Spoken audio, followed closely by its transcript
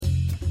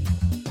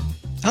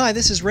Hi,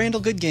 this is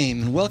Randall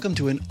Goodgame, and welcome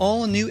to an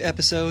all-new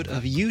episode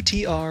of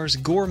UTR's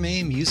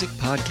Gourmet Music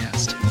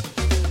Podcast.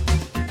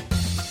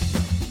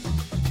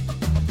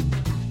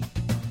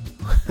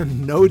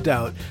 No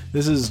doubt,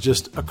 this is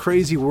just a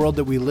crazy world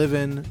that we live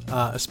in,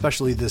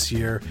 especially this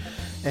year.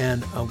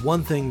 And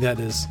one thing that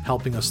is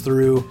helping us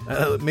through,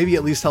 maybe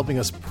at least helping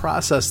us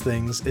process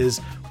things, is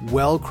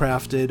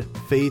well-crafted,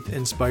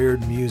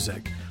 faith-inspired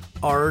music.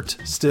 Art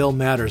still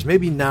matters,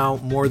 maybe now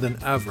more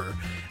than ever.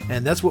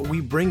 And that's what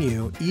we bring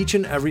you each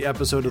and every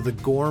episode of the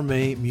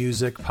Gourmet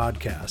Music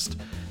Podcast.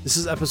 This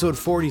is episode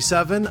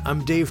 47.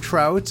 I'm Dave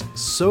Trout.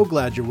 So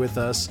glad you're with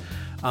us.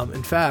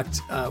 In fact,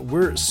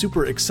 we're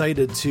super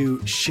excited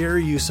to share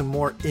you some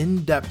more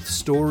in-depth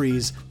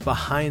stories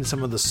behind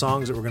some of the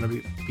songs that we're going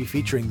to be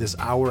featuring this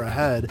hour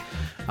ahead.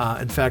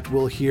 In fact,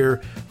 we'll hear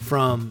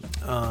from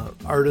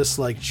artists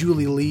like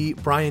Julie Lee,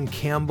 Brian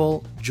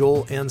Campbell,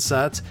 Joel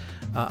Ansett.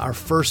 Our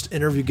first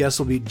interview guest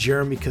will be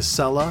Jeremy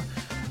Casella.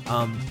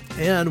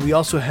 And we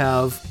also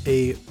have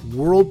a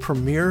world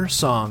premiere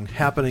song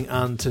happening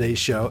on today's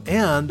show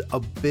and a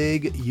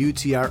big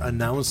UTR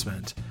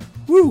announcement.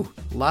 Woo!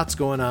 Lots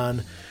going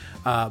on.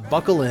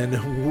 Buckle in.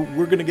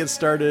 We're going to get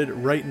started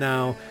right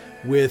now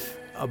with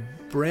a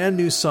brand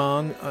new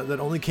song that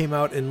only came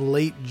out in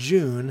late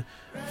June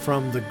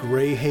from the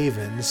Grey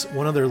Havens,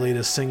 one of their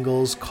latest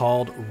singles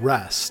called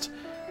Rest.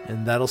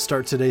 And that'll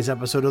start today's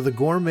episode of the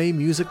Gourmet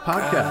Music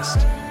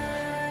Podcast.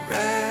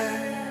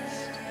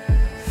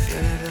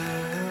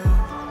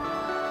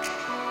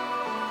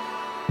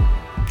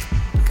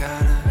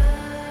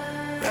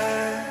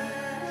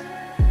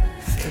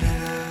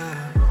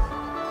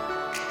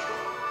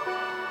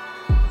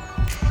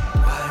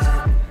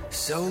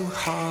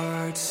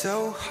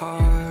 So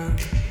hard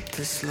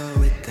to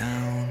slow it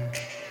down.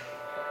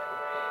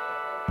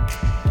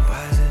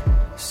 Why is it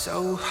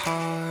so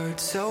hard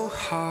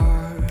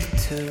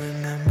to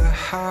remember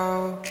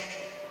how?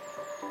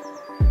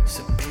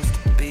 Supposed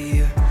to be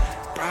a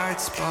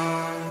bright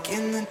spark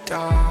in the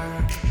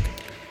dark,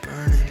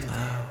 burning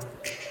loud.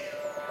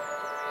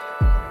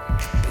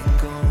 Been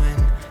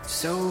going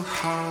so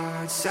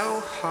hard,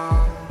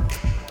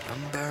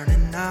 I'm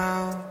burning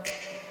out.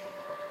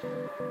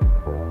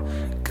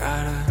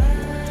 Gotta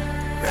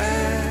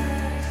rest,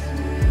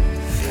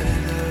 fill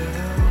it up.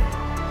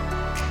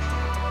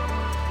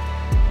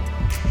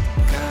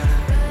 Gotta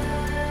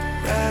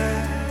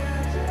rest,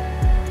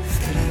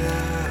 fill it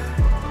up.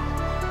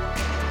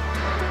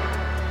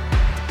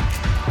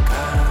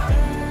 Gotta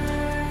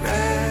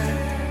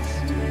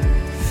rest,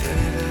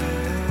 fill it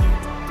up.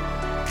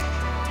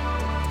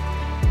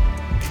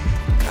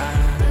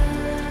 Gotta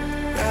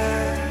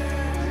rest,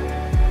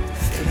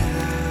 fill it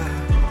up.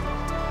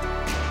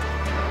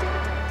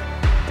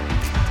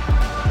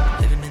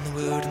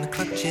 In the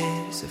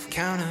clutches of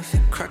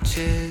counterfeit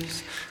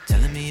crutches,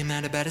 telling me you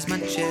matter about as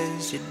much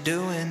as you're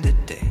doing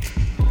today.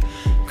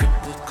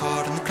 Crippled,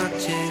 caught in the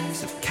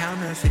clutches of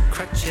counterfeit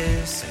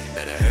crutches, saying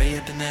better hurry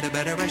up and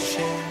better rush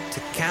it to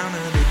counter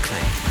the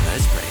claim.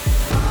 Let's pray.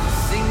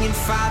 Singing,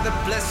 Father,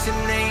 bless your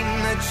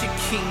name, let your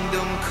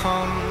kingdom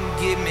come.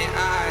 Give me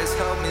eyes,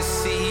 help me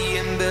see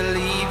and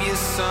believe your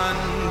Son.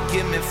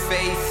 Give me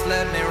faith,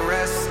 let me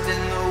rest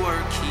in the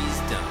work he's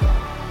done.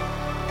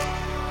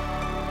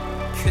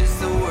 'Cause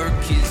the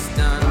work is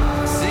done.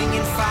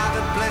 Singing,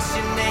 Father, bless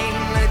your name,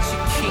 let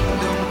your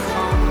kingdom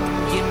come.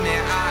 Give me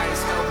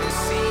eyes, help me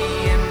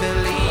see and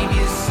believe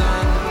your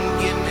Son.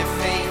 Give me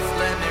faith,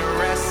 let me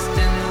rest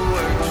in the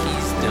work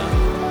he's done.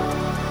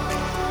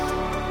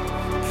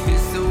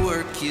 'Cause the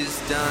work is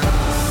done.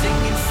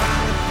 Singing,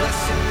 Father, bless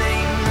your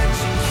name, let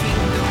your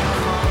kingdom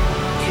come.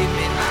 Give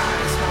me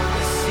eyes, help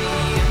me see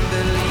and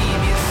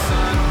believe your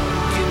Son.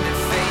 Give me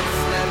faith,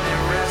 let me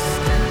rest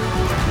in the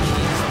work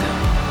he's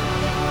done.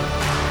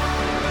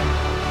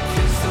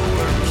 The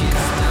work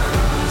is done.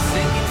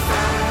 Singing,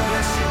 Father,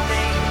 bless your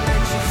name,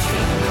 let your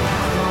kingdom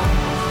come.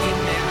 Give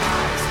me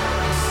eyes, help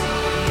me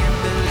see and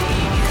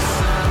believe your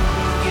Son.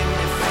 Give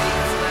me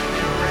faith, let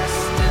me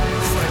rest in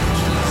the work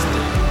he's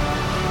done.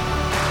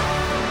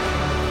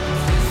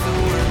 'Cause the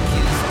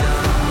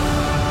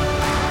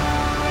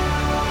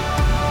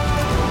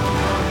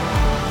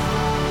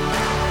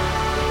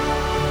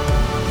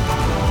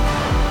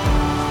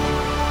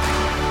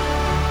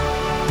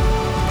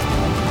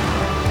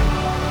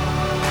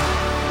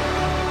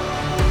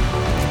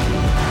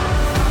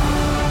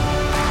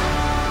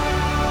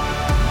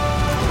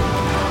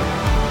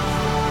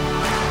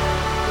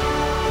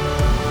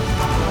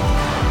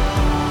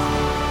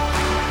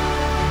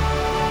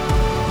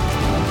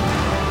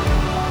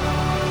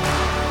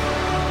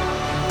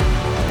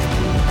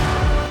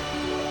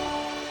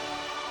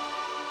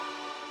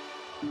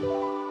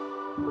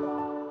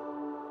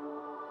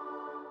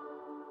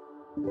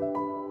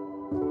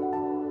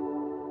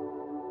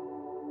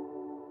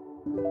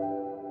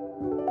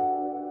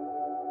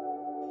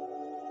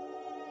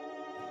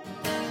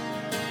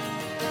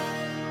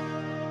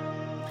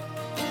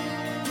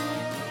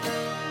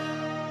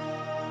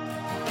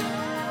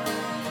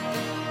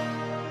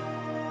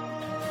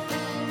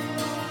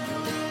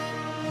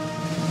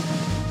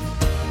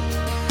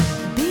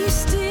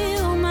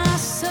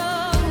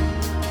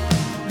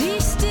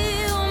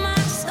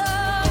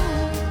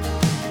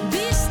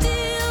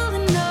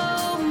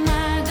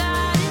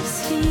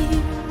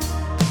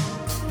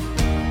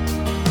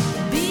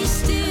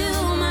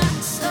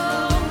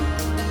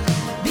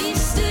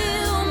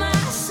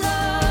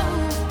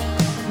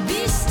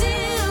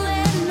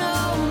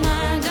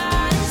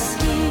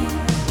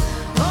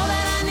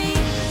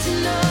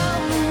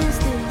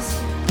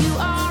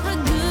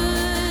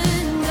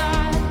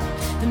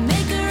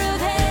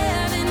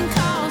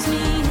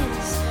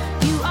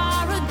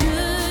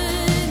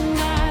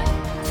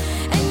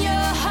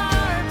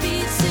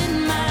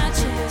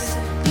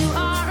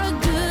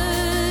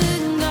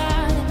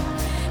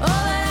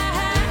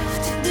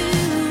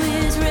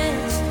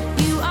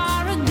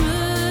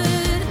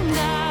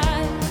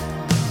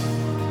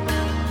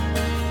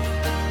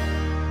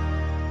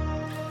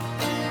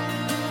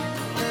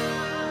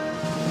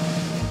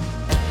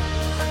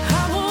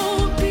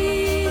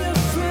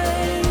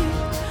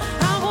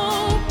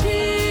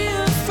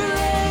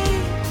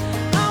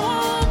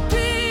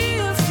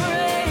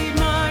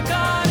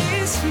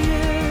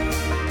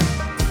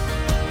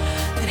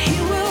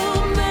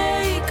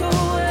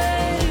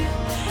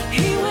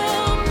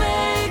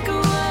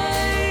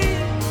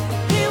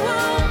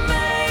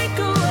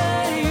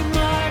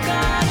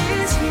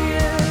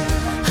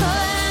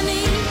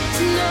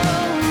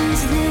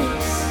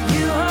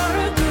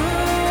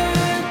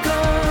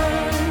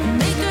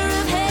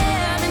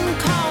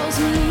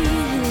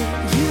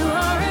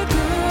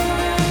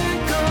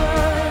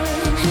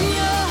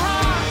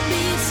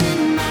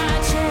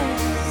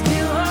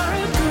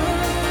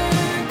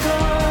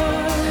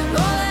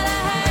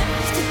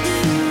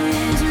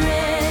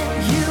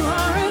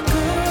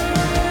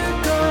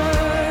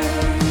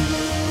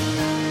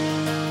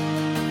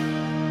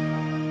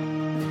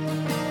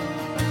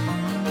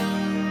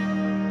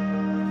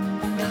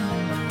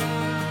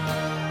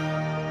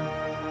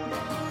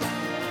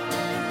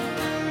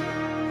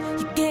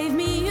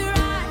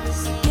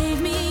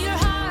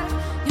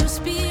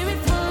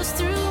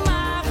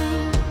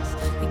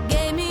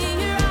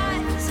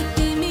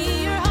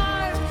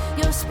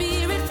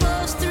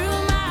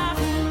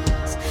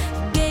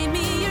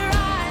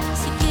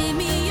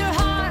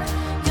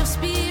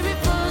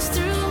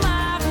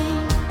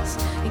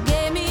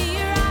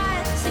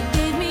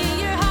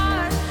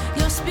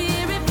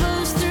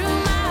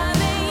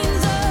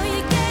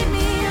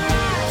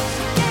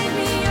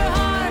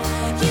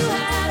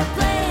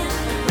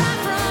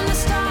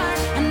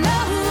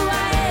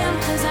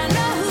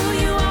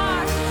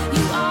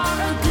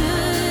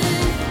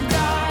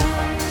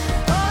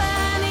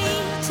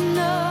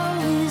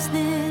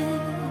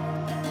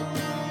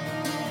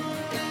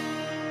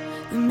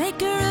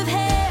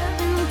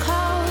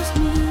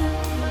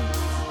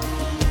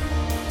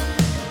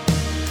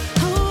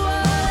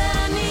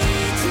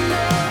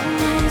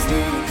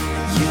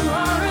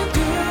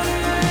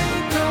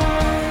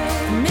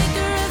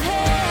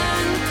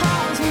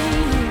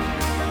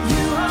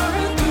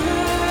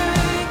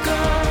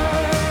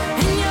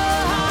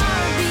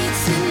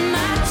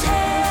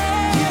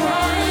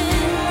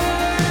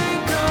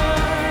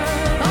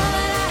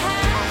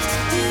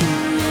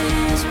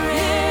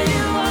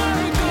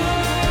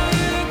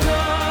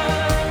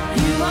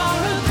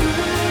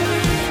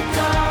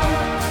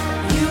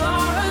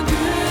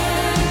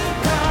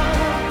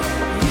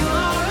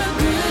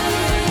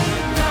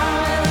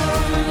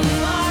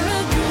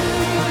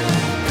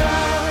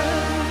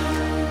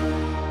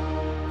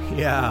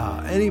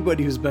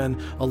anybody who's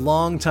been a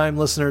long-time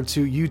listener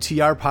to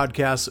UTR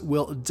podcasts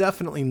will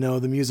definitely know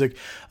the music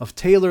of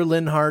Taylor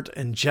Linhart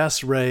and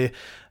Jess Ray.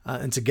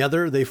 And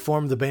together they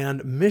formed the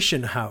band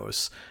Mission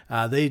House.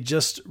 They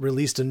just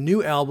released a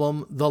new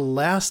album the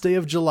last day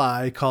of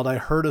July called I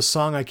Heard a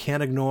Song I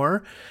Can't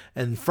Ignore.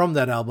 And from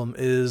that album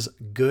is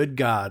Good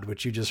God,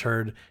 which you just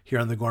heard here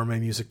on the Gourmet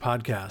Music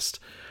Podcast.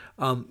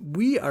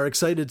 We are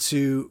excited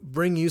to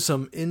bring you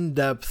some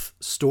in-depth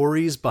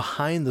stories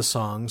behind the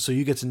song so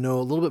you get to know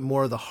a little bit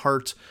more of the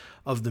heart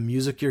of the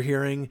music you're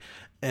hearing.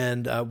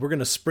 And we're going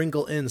to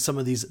sprinkle in some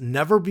of these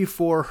never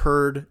before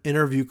heard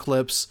interview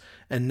clips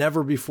and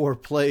never before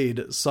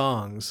played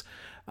songs.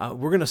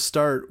 We're going to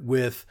start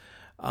with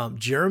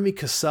Jeremy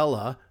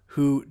Casella,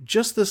 who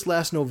just this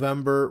last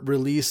November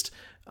released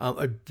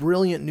a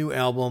brilliant new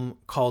album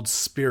called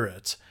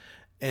Spirit.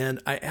 And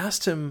I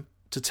asked him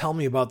to tell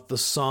me about the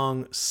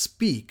song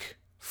Speak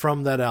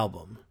from that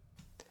album.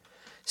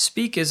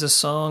 Speak is a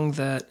song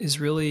that is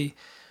really,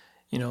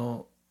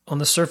 on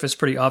the surface,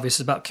 pretty obvious.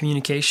 It's about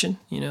communication,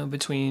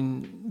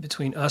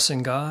 between us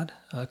and God,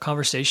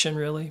 conversation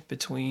really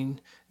between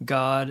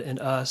God and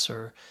us,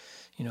 or,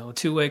 a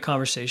two-way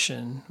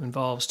conversation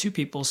involves two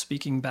people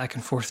speaking back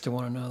and forth to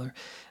one another.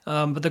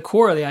 But the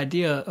core of the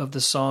idea of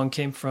the song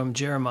came from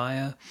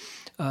Jeremiah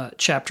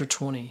chapter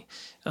 20,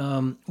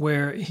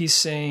 where he's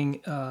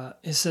saying,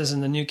 it says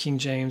in the New King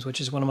James, which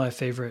is one of my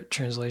favorite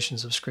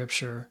translations of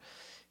Scripture,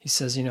 he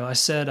says, I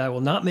said, I will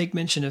not make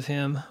mention of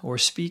him or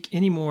speak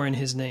any more in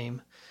his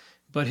name.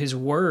 But his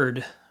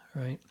word,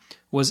 right,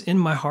 was in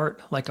my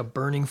heart like a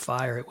burning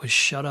fire. It was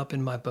shut up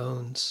in my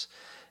bones.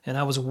 And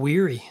I was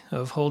weary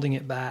of holding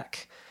it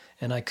back,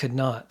 and I could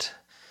not.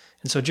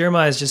 And so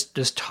Jeremiah is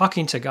just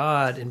talking to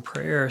God in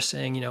prayer,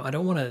 saying, I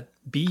don't want to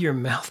be your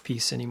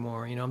mouthpiece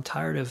anymore. I'm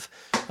tired of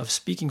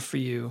speaking for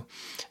you.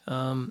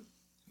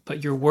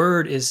 But your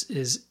word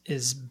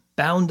is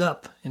bound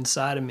up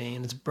inside of me,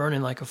 and it's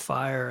burning like a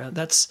fire.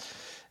 That's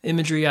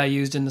imagery I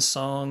used in the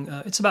song.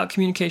 It's about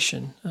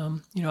communication.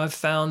 I've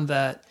found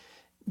that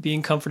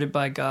being comforted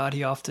by God,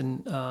 he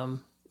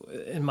often,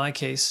 in my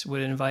case,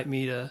 would invite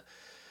me to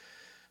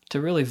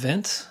really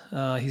vent.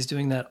 He's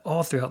doing that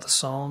all throughout the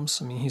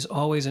Psalms. I mean, he's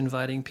always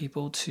inviting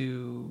people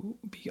to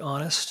be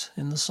honest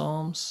in the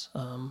Psalms.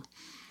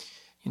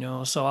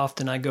 So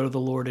often I go to the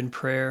Lord in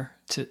prayer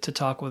to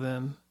talk with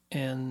him,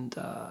 and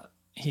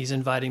he's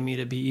inviting me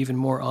to be even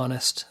more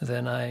honest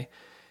than I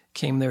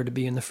came there to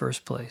be in the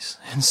first place.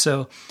 And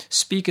so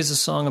Speak is a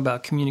song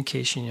about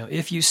communication.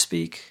 If you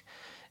speak,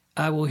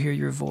 I will hear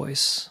your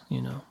voice.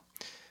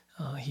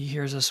 He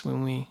hears us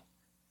when we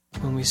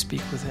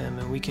speak with him,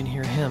 and we can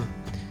hear him,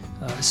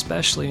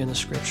 especially in the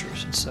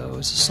Scriptures. And so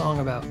it's a song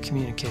about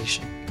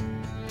communication.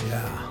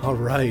 Yeah, all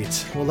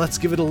right. Well, let's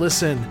give it a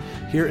listen.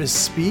 Here is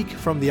Speak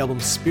from the album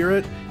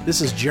Spirit.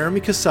 This is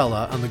Jeremy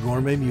Casella on the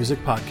Gourmet Music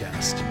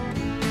Podcast.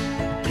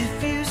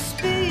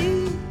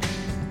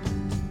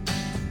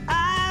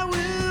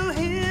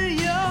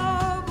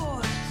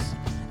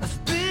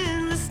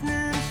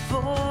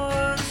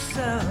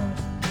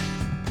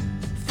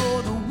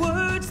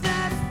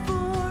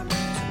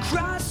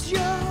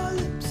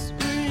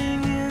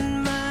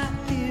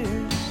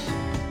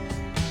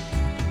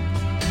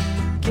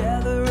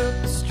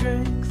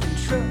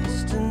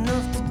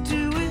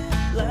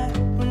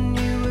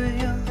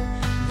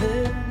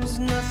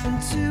 Nothing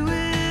to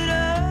it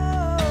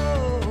all.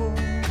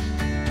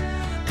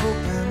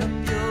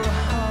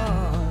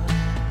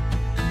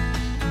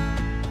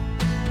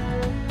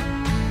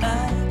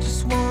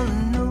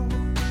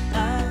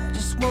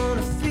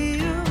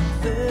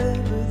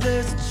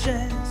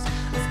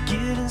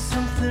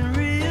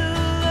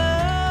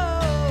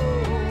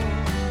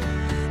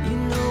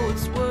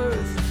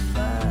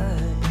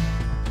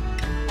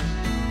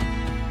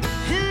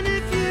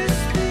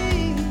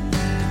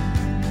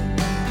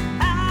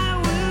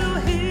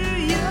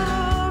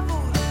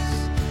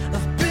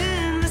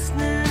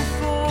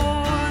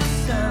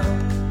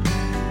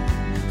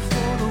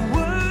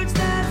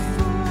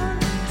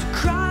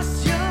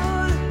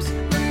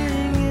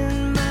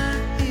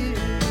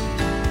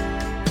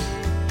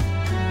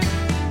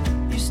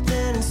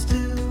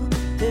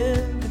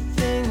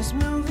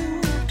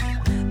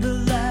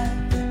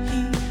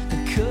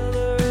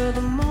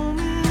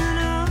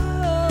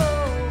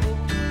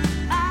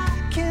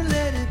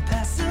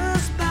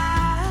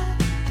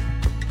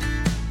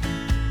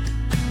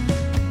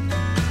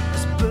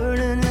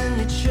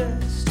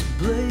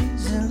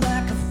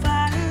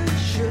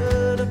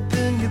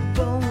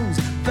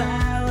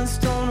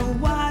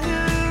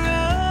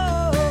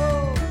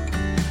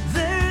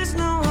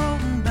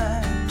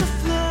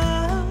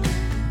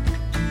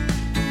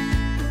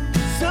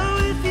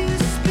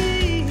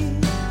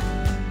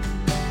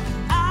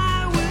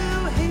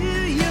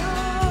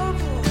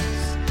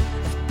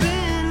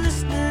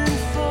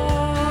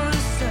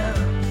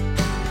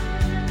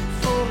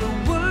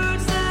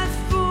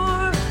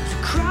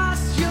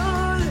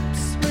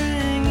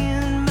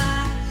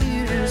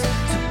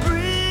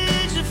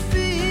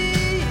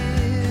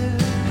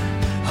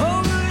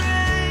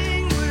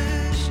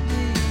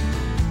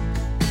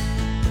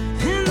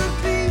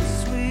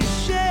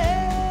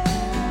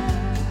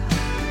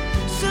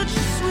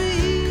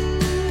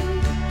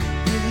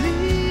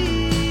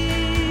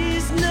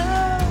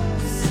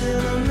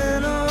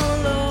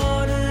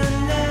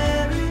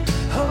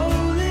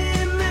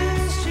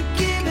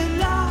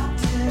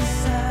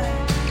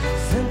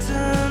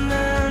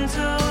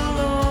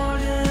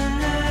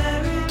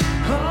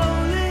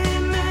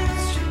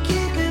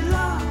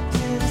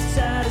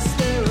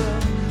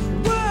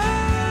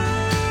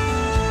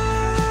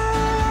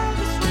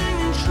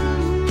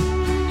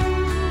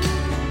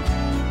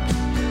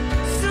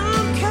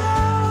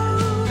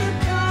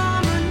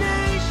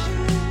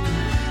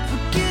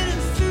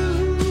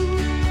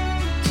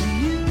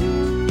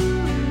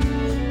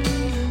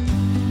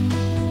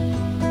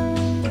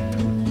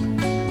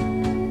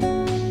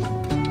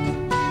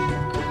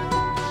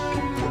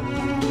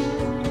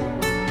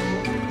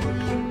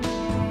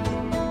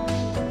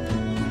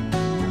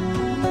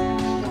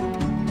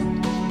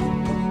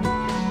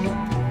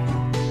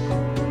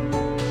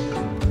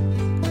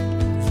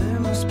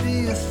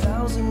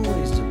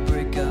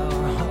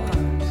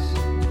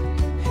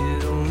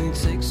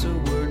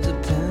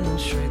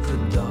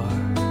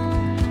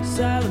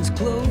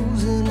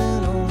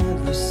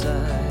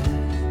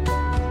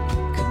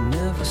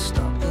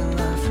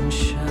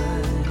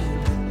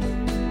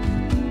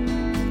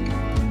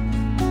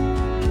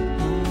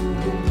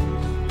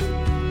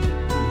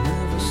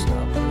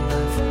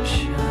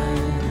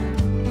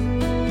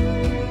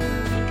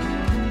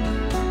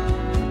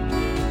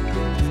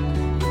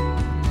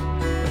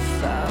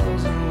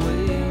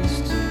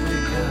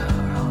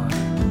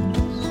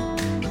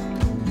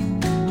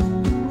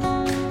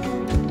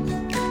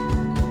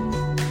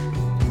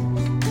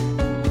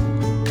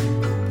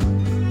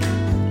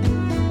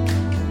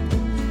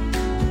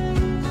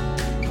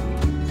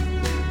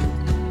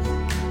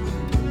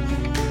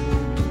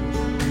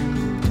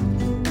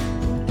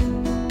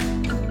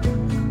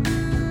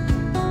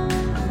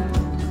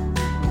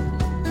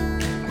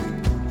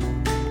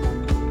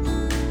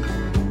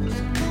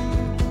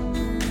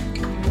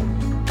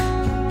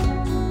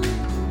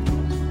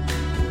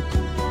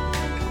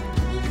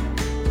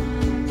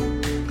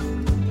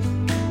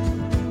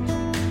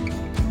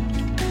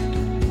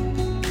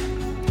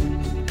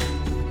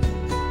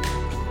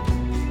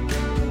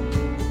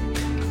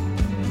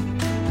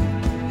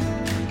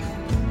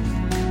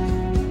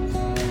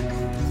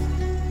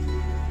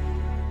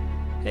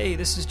 Hey,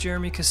 this is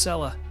Jeremy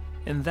Casella,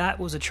 and that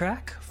was a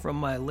track from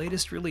my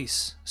latest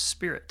release,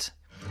 Spirit.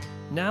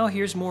 Now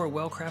here's more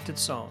well-crafted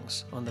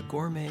songs on the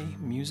Gourmet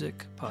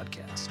Music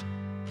Podcast.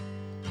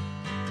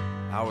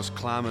 I was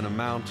climbing a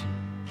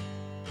mountain,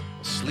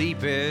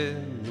 asleep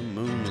in the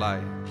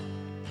moonlight.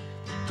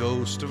 The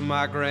ghost of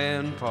my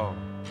grandpa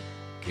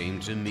came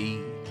to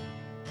me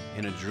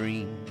in a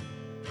dream.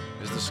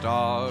 As the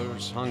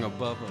stars hung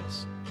above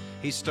us,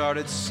 he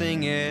started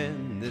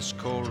singing this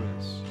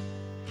chorus.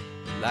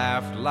 He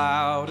laughed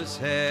loud as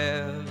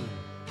hell and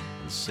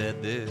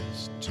said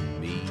this to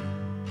me.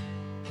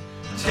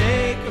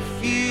 Take a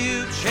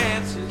few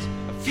chances,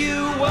 a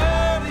few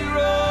worthy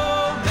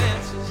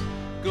romances.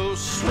 Go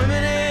swimming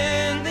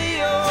in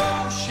the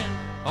ocean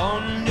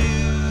on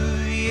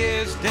New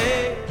Year's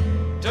Day.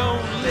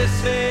 Don't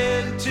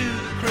listen to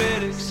the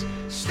critics.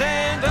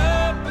 Stand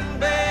up and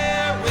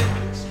bear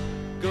witness.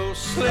 Go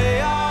slay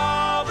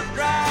all the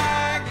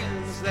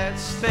dragons that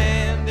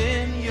stand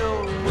in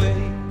your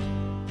way.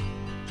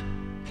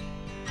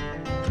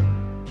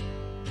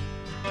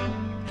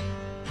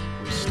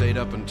 We stayed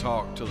up and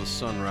talked till the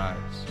sunrise.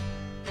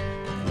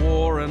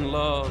 War and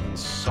love and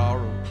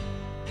sorrow.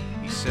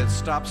 He said,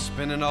 stop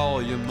spending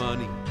all your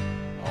money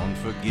on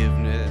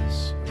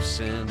forgiveness of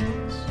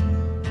sins.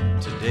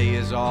 Today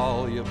is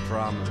all you're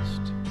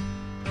promised.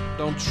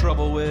 Don't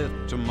trouble with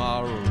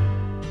tomorrow.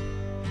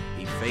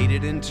 He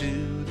faded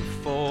into the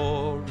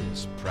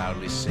forest,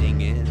 proudly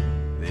singing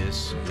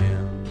this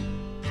hymn.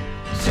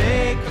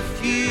 Take a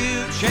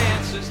few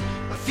chances,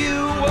 a few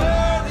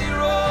worthy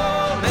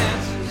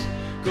romances.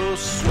 Go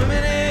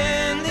swimming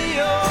in the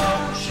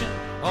ocean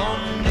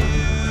on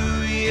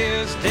New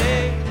Year's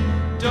Day.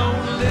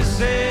 Don't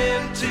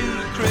listen to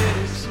the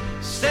critics.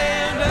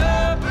 Stand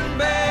up and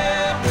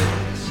bear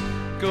witness.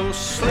 Go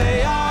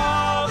slay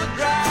all the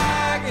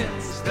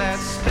dragons that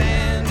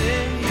stand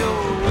in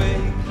your way.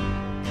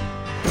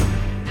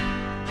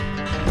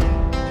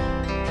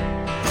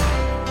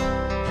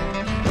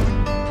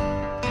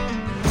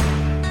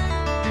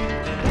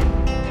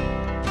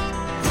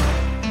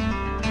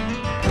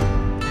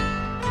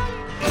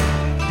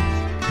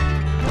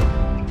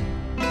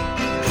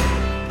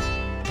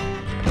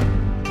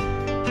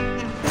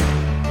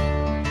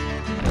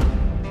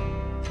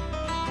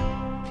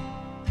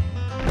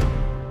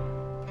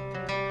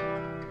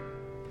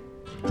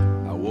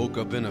 Woke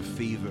up in a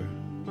fever,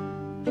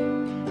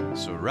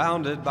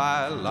 surrounded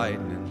by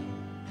lightning.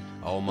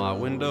 All my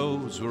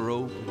windows were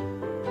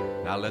open.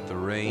 Now let the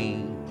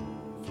rain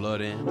flood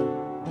in.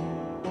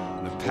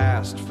 The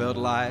past felt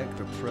like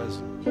the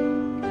present,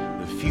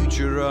 the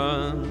future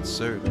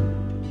uncertain.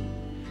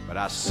 But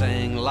I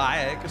sang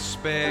like a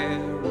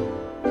sparrow,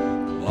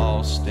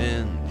 lost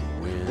in the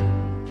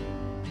wind.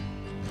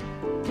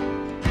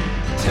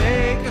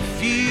 Take a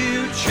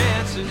few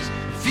chances,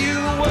 a few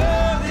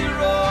worthy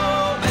romances.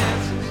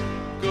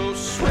 Go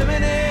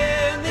swimming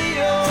in the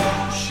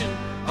ocean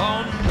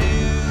on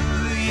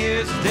New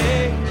Year's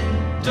Day.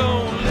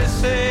 Don't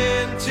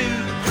listen to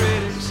the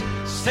critics.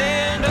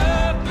 Stand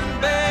up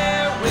and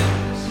bear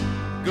witness.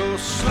 Go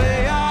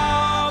slay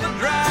all the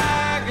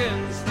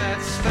dragons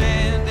that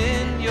stand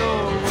in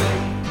your way.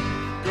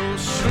 Go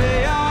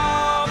slay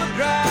all the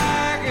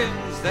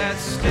dragons that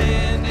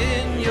stand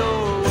in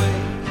your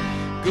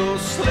way. Go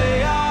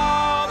slay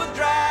all the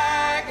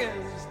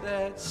dragons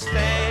that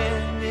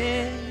stand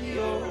in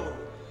your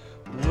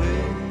way.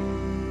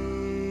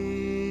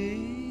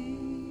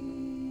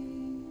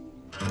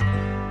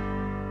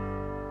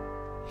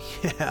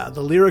 Yeah,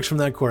 the lyrics from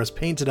that chorus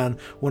painted on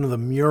one of the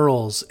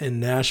murals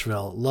in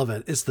Nashville. Love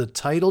it. It's the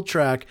title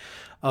track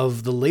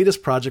of the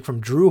latest project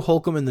from Drew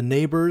Holcomb and the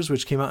Neighbors,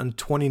 which came out in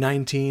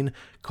 2019,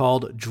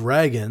 called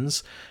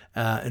Dragons,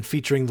 and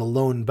featuring the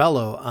Lone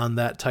Bellow on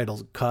that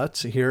title cut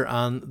here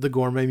on the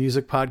Gourmet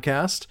Music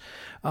Podcast.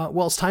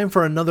 Well, it's time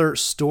for another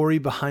story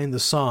behind the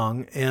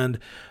song, and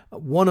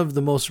one of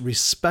the most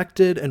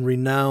respected and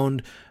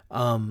renowned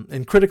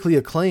and critically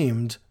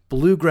acclaimed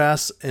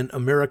bluegrass and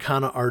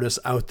Americana artists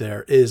out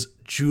there is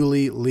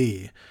Julie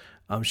Lee.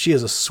 She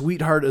is a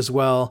sweetheart as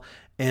well,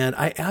 and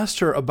I asked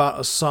her about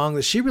a song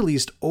that she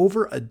released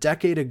over a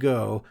decade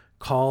ago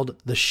called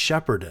The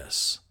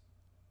Shepherdess.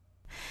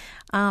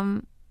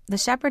 The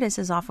Shepherdess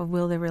is off of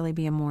Will There Really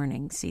Be a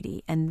Morning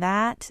CD, and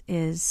that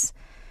is,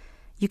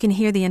 you can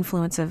hear the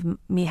influence of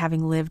me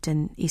having lived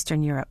in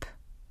Eastern Europe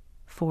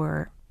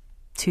for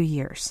 2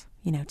 years.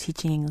 You know,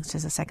 teaching English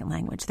as a second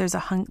language. There's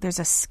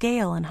a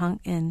scale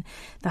in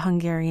the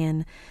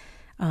Hungarian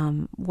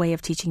way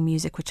of teaching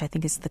music, which I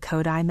think is the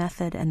Kodály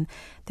method, and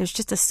there's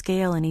just a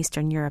scale in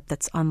Eastern Europe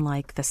that's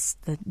unlike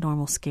the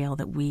normal scale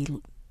that we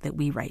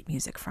write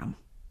music from,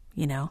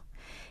 you know.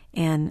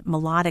 And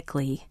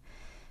melodically,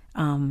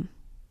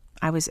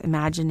 I was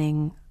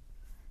imagining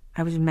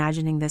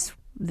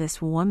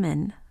this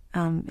woman.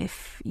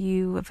 If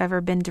you have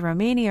ever been to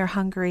Romania or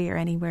Hungary or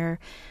anywhere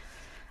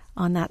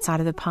on that side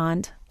of the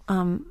pond,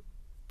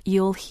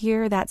 you'll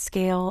hear that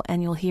scale,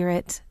 and you'll hear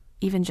it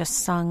even just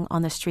sung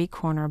on the street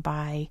corner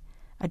by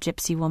a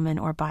gypsy woman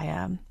or by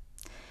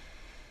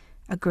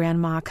a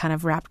grandma kind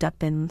of wrapped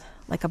up in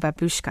like a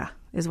babushka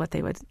is what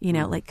they would,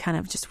 like kind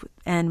of just.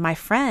 And my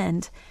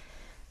friend,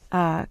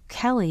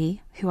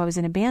 Kelly, who I was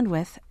in a band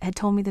with, had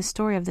told me the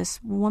story of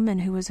this woman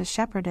who was a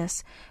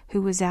shepherdess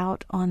who was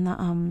out on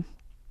the,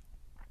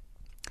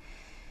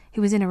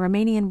 who was in a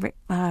Romanian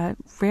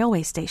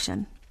railway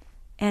station.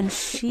 And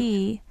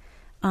she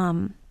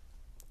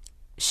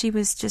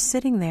was just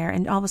sitting there,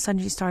 and all of a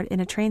sudden she started in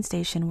a train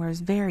station where it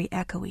was very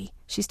echoey.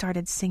 She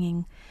started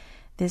singing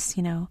this,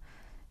 and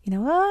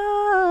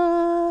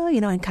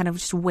kind of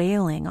just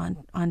wailing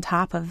on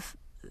top of,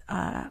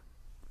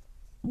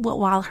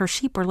 while her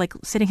sheep were like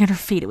sitting at her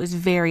feet. It was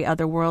very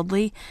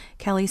otherworldly,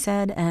 Kelly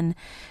said. And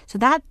so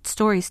that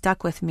story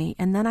stuck with me.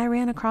 And then I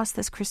ran across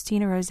this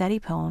Christina Rossetti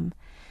poem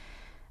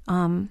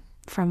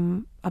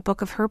from a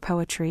book of her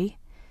poetry.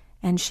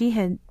 And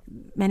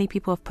many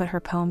people have put her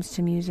poems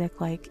to music,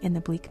 like In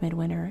the Bleak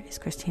Midwinter is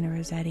Christina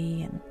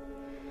Rossetti.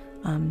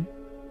 And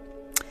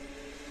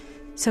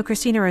so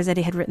Christina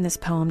Rossetti had written this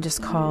poem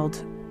just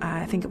called,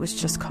 I think it was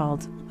just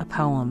called a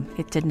poem.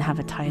 It didn't have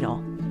a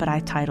title, but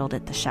I titled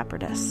it The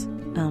Shepherdess,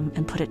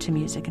 and put it to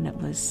music. And it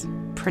was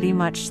pretty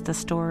much the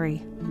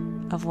story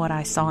of what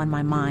I saw in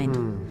my mind,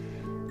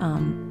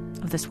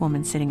 of this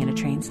woman sitting in a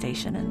train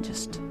station, and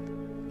just,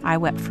 I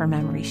wept for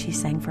memory. She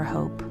sang for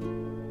hope.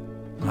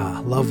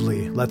 Ah,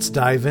 lovely. Let's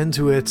dive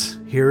into it.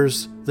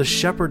 Here's The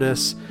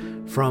Shepherdess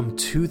from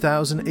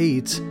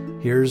 2008.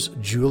 Here's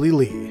Julie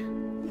Lee.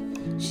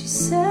 She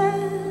sat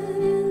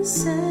and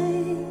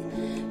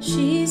sang,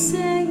 she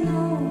sang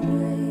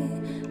away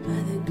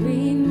by the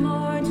green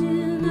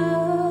margin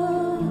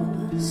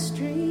of a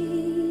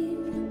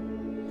stream,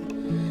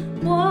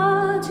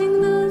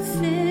 watching the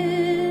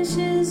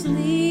fishes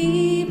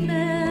leap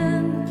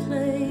and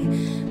play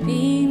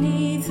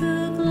beneath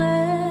a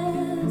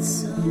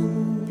gladsome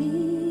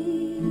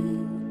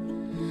beam,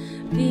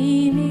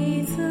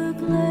 beneath a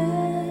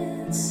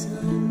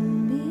gladsome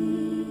beam.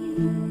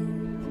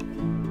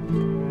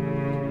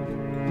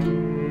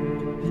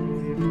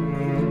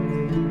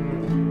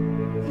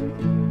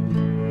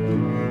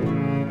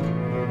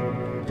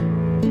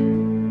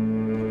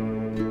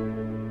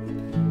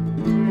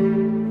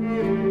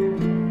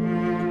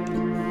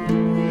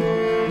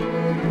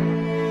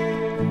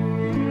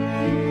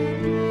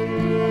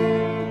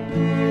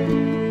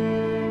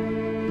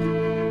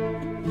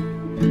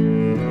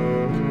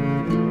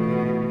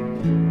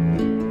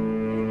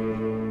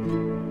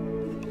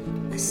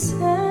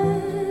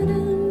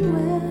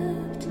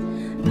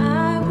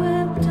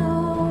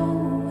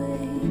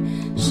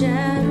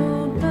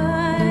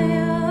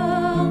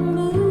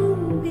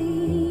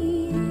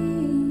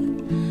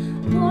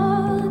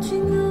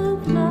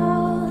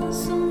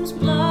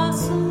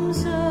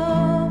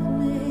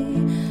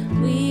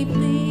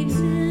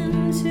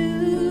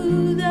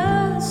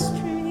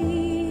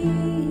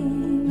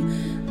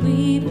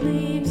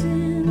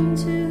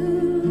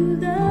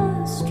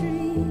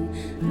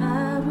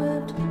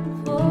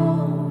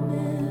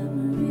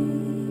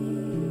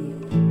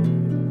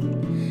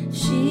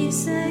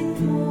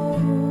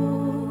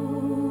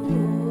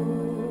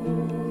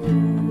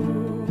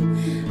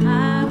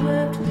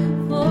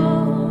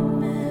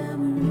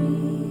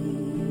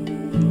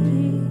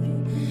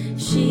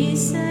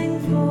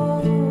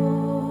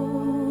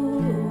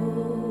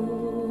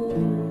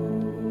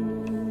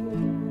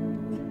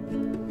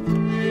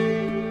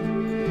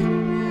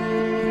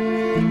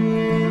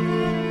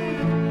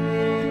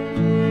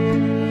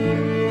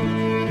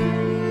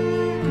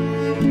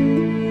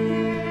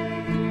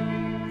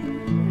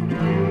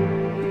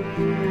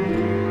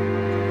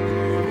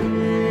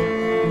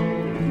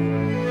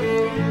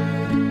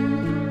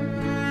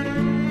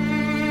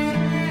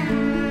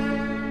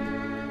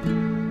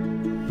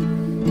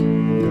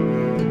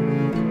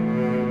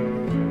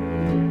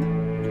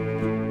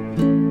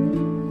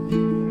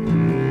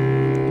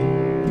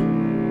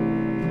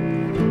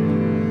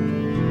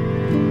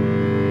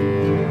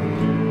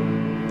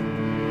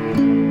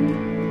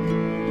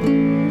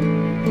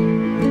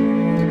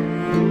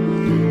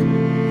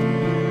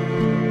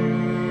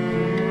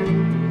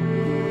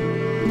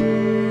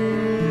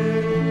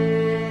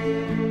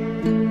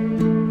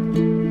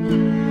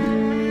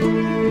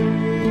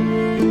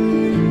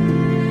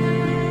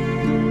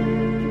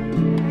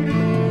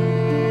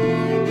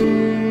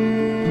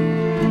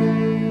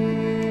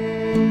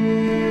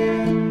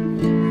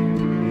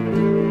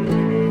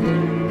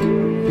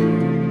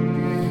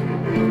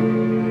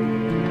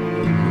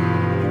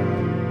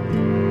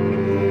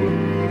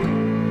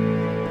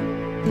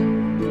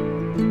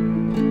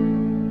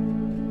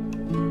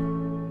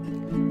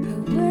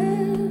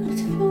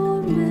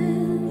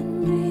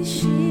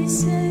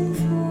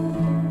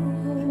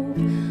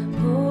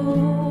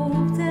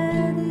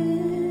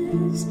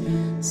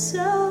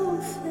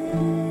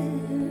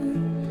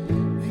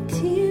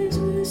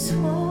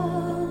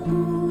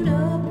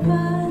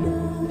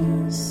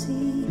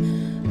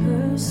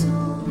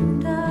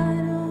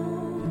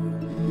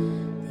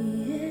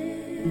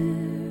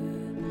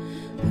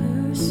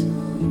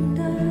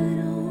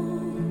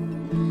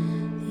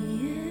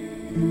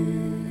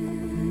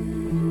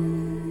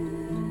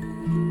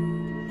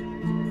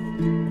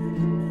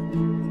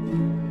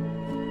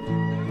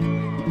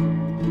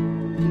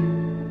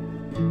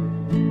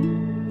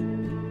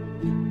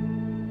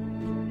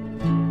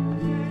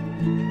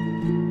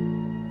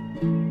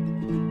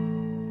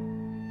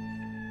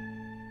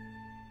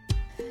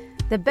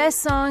 The best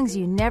songs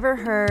you never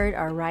heard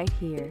are right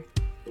here.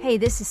 Hey,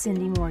 this is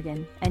Cindy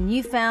Morgan, and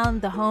you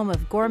found the home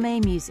of gourmet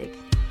music.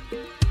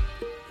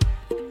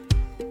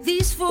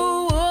 These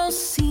four walls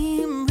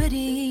seem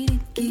ready to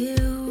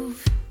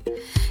give.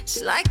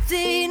 It's like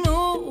they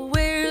know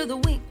where the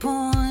weak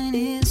point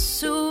is.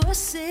 So I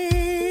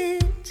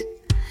sit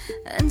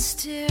and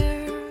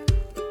stare.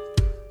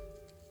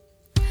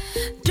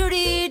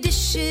 Dirty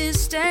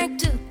dishes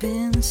stacked up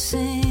in the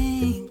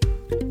sink.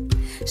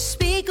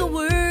 Speak a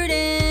word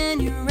and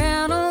you're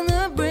out on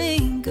the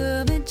brink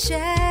of a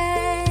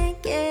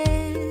jagged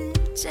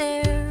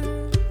tear.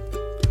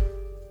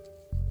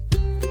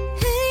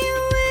 And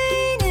you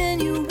wait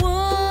and you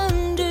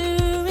wonder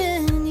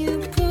and you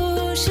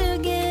push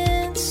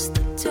against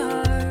the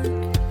dark.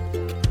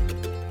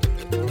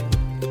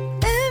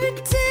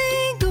 Every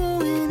day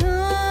going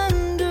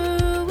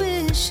under,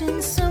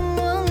 wishing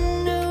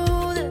someone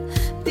knew the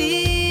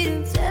beat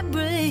of that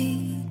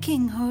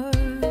breaking heart.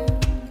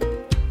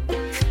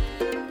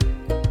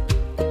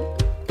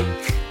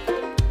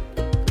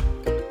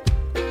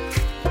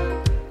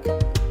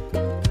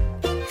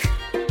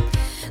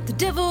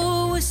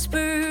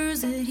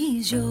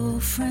 Your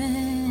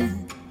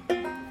friend,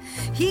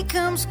 he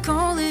comes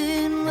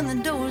calling when the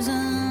door's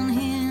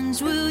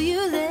unhinged. Will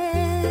you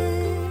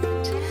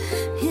let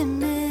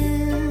him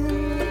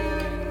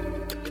in?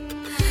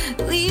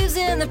 Leaves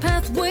in the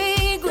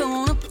pathway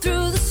grown up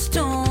through the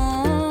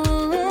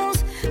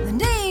stones. The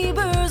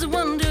neighbors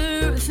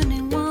wonder if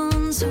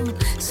anyone's home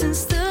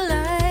since the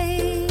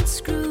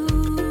lights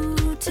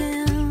grew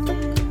dim.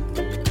 And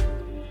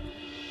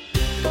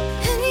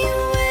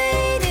you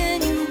wait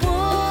and you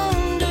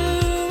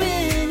wonder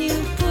and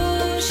you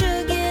push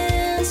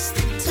against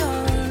the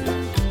dark.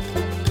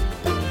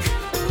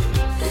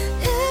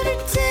 Every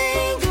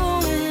day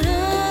going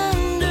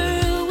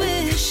under,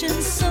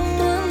 wishing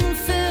someone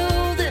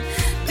felt the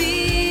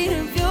beat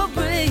of your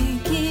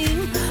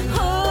breaking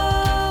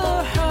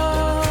heart.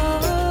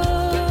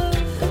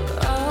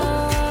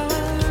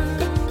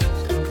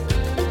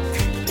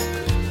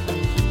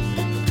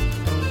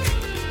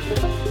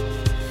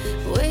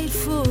 Wait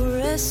for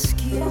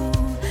rescue,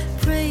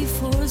 pray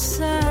for a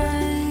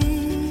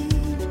sign,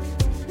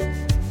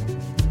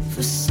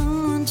 for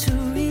someone to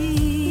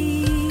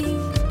read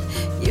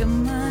your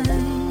mind.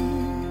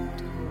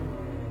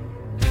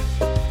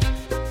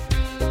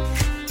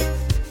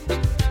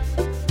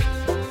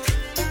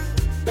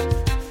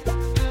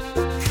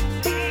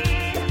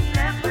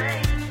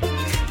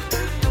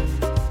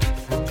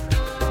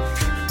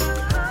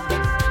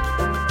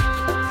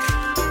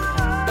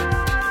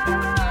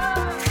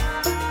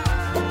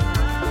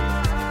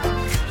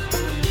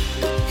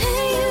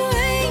 And you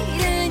wait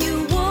and you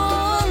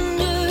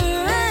wonder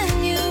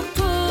and you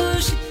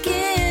push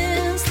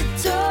against the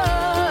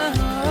dark.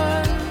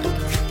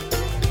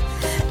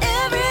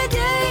 Every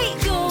day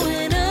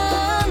going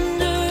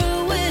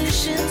under,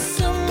 wishing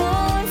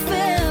someone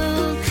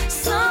felt,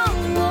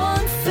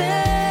 someone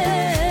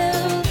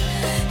felt.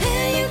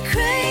 And you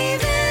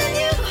crave and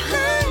you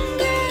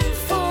hunger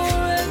for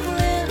a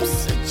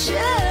glimpse of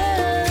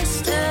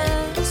just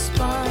a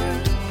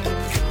spark.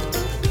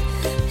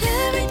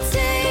 Every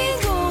day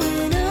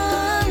going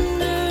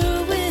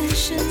under,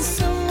 wishing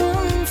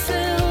someone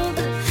felt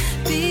the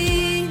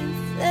beat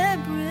of that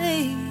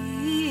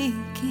breaking.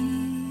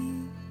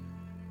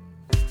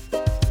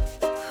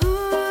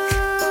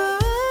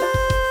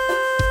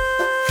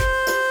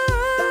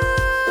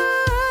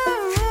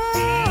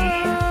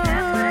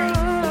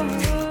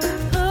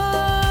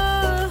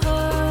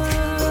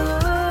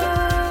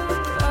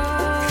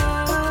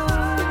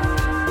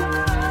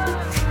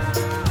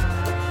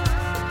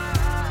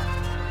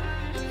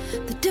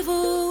 The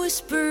devil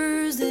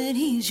whispers that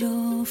he's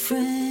your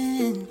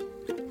friend.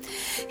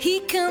 He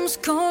comes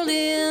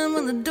calling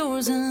when the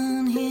door's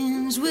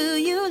unhinged. Will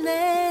you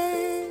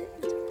let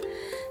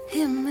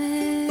him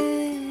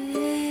in?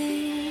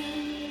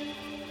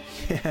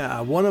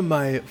 Yeah, one of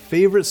my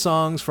favorite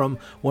songs from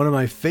one of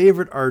my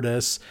favorite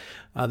artists.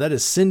 That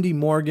is Cindy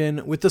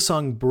Morgan with the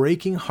song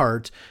Breaking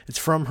Heart. It's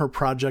from her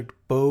project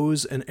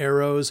Bows and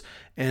Arrows.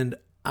 And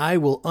I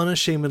will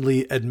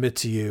unashamedly admit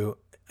to you,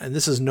 and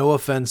this is no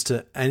offense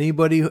to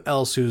anybody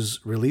else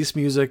who's released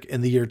music in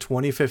the year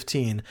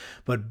 2015,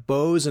 but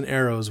Bows and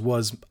Arrows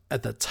was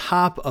at the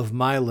top of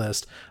my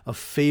list of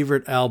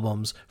favorite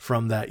albums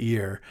from that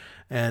year.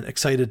 And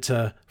excited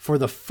to, for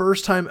the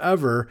first time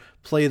ever,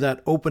 play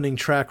that opening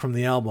track from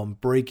the album,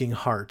 Breaking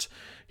Heart,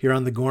 here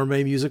on the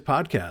Gourmet Music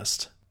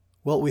Podcast.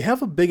 Well, we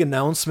have a big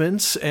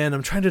announcement, and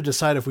I'm trying to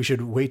decide if we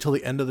should wait till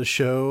the end of the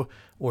show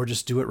or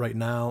just do it right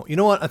now. You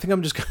know what? I think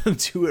I'm just going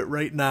to do it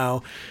right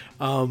now.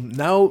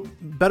 Now,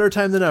 better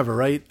time than ever,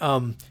 right?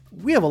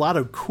 We have a lot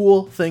of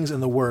cool things in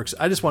the works.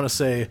 I just want to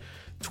say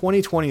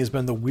 2020 has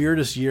been the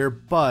weirdest year,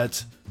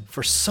 but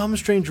for some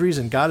strange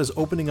reason, God is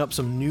opening up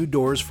some new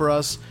doors for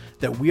us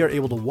that we are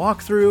able to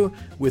walk through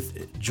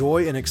with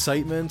joy and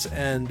excitement.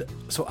 And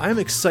so I'm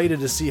excited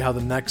to see how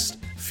the next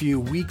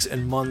few weeks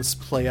and months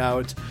play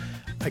out.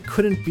 I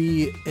couldn't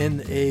be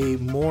in a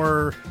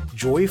more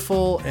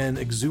joyful and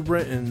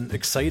exuberant and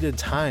excited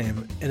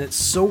time. And it's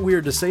so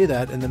weird to say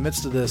that in the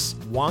midst of this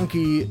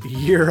wonky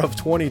year of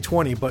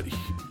 2020, but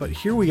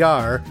here we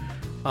are.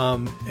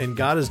 And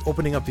God is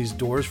opening up these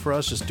doors for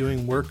us, just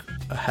doing work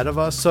ahead of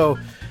us. So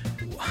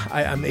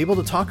I'm able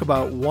to talk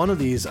about one of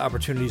these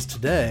opportunities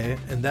today,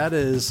 and that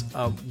is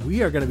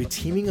we are going to be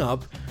teaming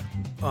up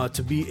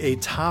to be a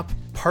top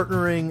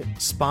partnering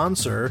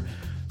sponsor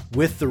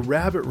with the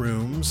Rabbit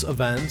Rooms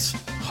event,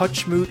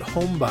 Hutchmoot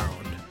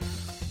Homebound.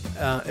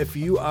 If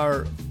you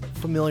are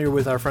familiar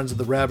with our friends at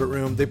the Rabbit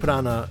Room, they put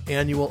on an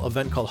annual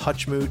event called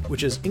Hutchmoot,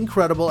 which is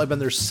incredible. I've been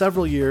there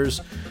several years,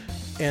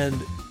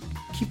 and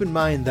keep in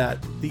mind that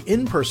the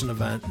in-person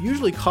event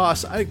usually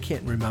costs, I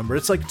can't remember,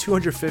 it's like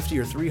 $250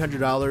 or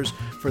 $300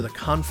 for the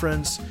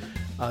conference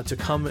to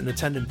come and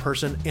attend in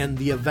person, and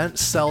the event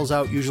sells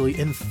out usually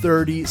in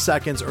 30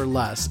 seconds or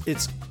less.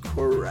 It's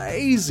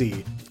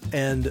crazy.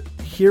 And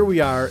here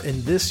we are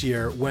in this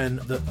year when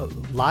the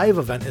live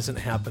event isn't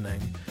happening.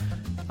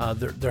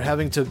 They're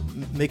having to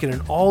make it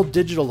an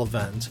all-digital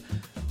event,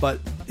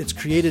 but it's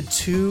created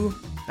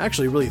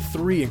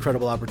three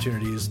incredible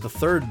opportunities, the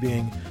third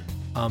being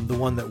the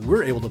one that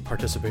we're able to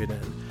participate in.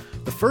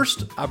 The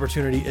first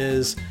opportunity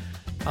is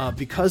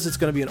because it's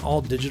going to be an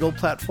all-digital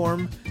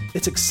platform,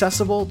 it's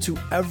accessible to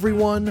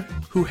everyone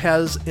who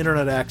has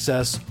internet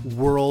access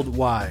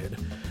worldwide.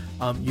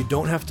 You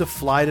don't have to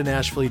fly to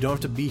Nashville. You don't have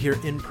to be here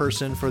in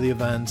person for the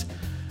event.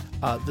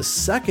 The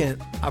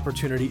second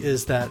opportunity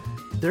is that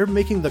they're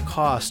making the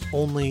cost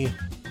only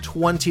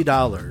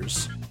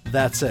 $20.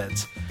 That's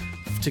it,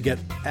 to get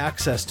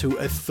access to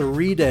a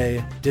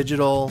 3-day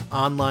digital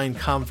online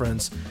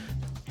conference.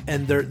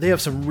 And they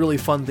have some really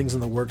fun things in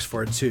the works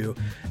for it too.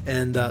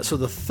 And so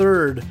the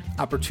third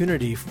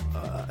opportunity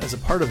as a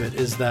part of it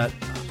is that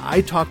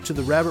I talked to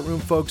the Rabbit Room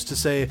folks to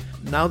say,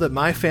 now that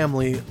my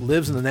family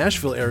lives in the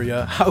Nashville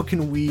area, how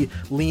can we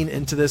lean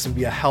into this and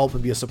be a help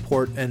and be a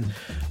support? And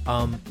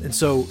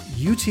so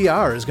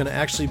UTR is going to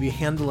actually be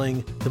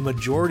handling the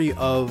majority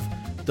of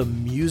the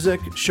music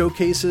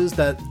showcases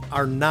that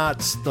are not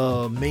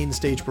the main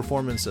stage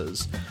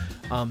performances.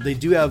 They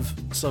do have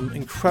some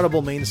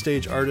incredible main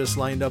stage artists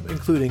lined up,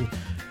 including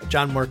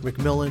John Mark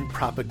McMillan,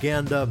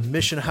 Propaganda,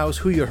 Mission House,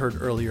 who you heard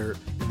earlier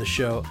in the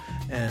show,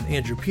 and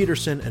Andrew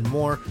Peterson and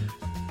more.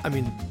 I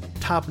mean,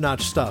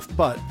 top-notch stuff.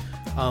 But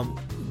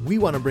we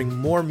want to bring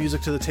more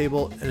music to the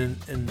table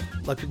and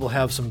let people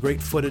have some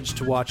great footage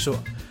to watch. So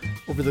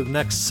over the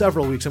next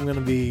several weeks, I'm going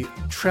to be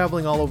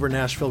traveling all over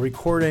Nashville,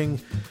 recording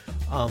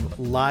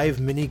live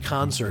mini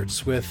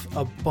concerts with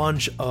a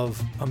bunch of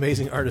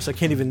amazing artists. I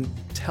can't even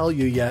tell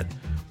you yet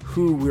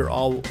who we're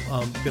all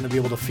going to be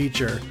able to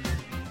feature,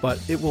 but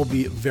it will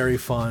be very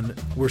fun.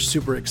 We're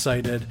super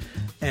excited.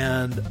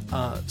 And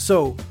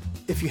so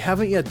if you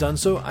haven't yet done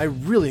so, I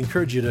really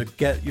encourage you to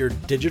get your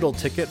digital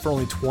ticket for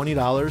only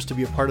 $20 to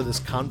be a part of this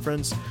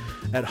conference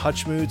at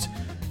Hutchmoot.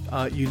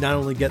 You not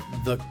only get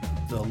the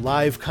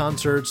live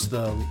concerts,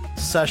 the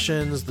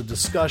sessions, the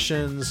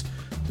discussions,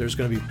 there's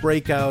going to be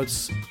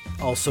breakouts,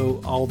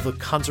 also all the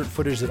concert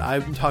footage that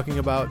I've been talking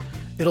about.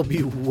 It'll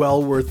be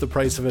well worth the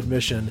price of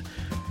admission.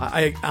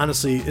 I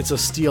honestly, it's a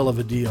steal of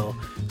a deal.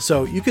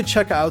 So you could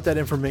check out that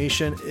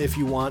information if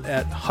you want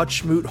at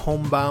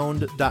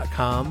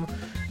hutchmoothomebound.com,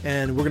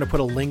 and we're going to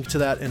put a link to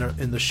that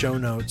in the show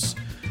notes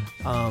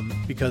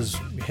because,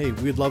 hey,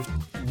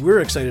 we're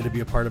excited to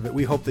be a part of it.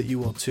 We hope that you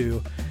will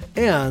too.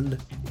 And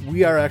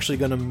we are actually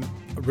going to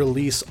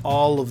release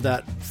all of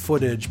that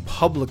footage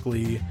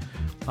publicly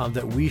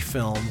that we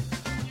film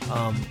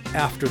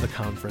after the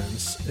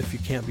conference, if you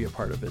can't be a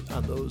part of it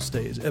on those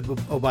days.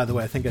 Oh, by the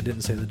way, I think I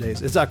didn't say the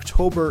days. It's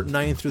October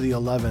 9th through the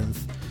 11th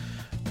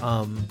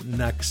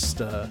next,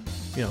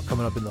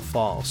 coming up in the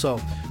fall. So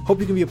hope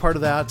you can be a part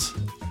of that.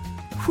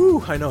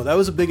 Whew, I know, that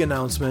was a big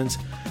announcement.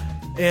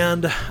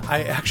 And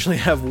I actually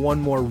have one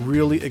more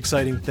really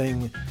exciting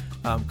thing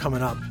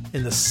coming up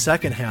in the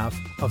second half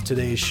of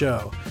today's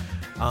show.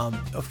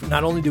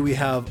 Not only do we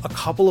have a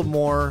couple of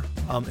more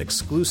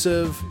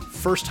exclusive,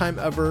 first-time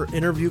ever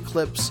interview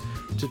clips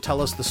to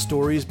tell us the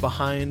stories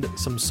behind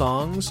some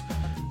songs,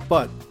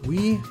 but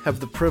we have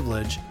the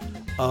privilege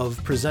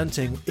of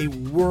presenting a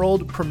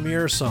world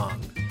premiere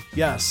song.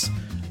 Yes,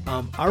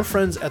 our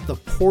friends at the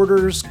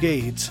Porter's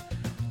Gate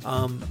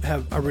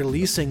are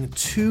releasing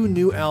 2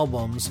 new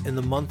albums in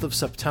the month of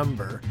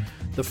September.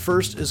 The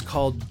first is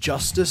called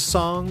Justice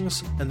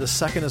Songs, and the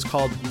second is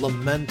called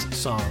Lament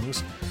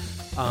Songs.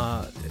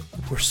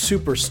 We're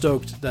super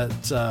stoked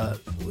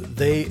that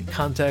they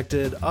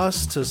contacted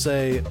us to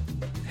say,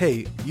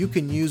 hey, you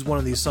can use one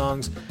of these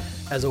songs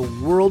as a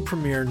world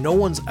premiere. No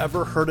one's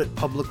ever heard it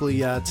publicly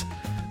yet.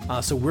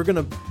 So we're going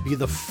to be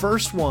the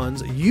first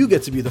ones, you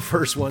get to be the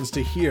first ones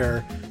to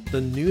hear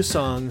the new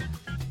song.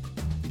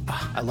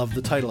 I love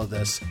the title of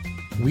this.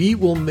 We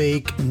Will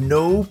Make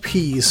No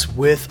Peace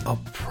with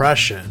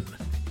Oppression.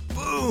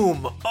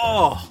 Boom!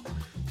 Oh,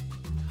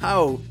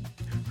 how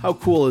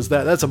cool is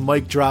that? That's a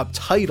mic drop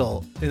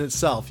title in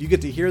itself. You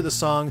get to hear the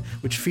song,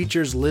 which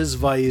features Liz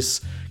Weiss,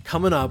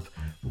 coming up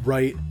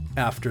right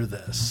after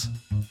this.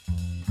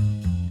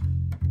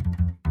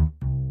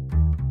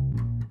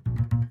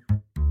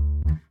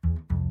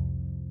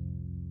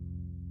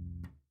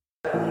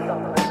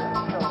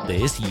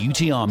 This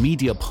UTR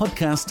Media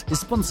podcast is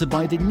sponsored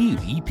by the new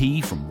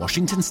EP from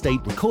Washington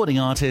State recording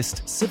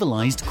artist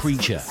Civilized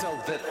Creature.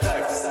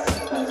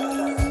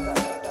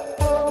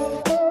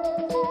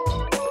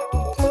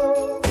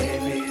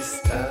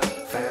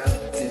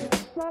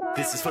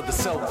 This is for the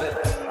soul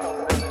that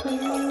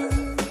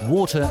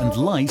Water and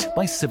Light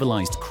by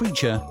Civilized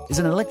Creature is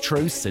an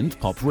electro synth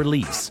pop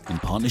release in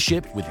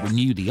partnership with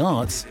Renew the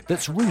Arts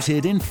that's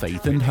rooted in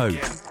faith and hope.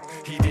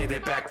 he did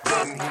it back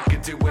then, he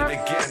could do it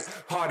again.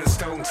 Heart of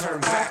stone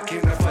turned back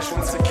in the flesh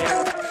once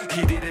again.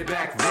 He did it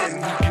back then,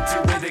 he could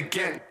do it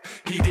again.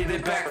 He did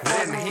it back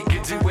then, he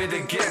could do it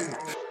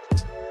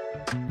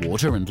again.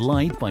 Water and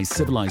Light by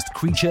Civilized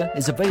Creature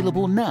is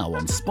available now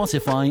on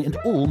Spotify and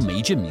all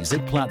major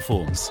music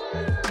platforms.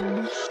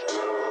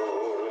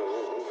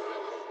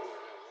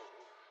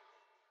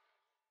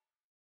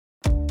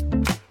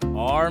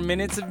 Our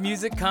Minutes of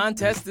Music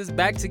contest is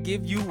back to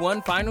give you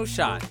one final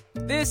shot.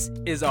 This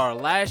is our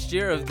last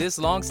year of this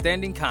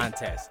long-standing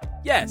contest.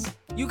 Yes,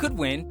 you could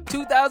win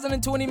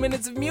 2,020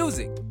 minutes of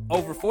music,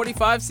 over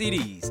 45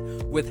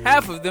 CDs, with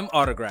half of them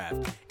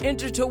autographed.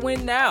 Enter to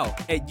win now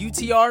at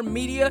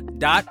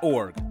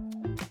utrmedia.org.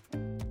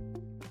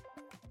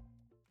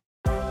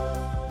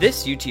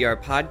 This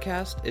UTR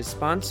podcast is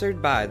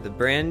sponsored by the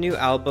brand new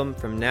album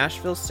from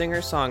Nashville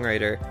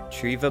singer-songwriter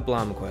Treva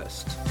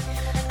Blomquist.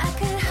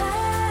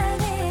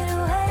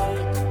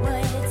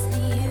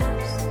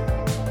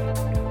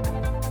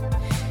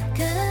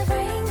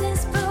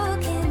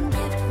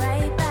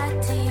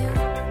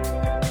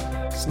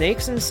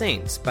 Snakes and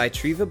Saints by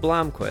Treva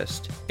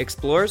Blomquist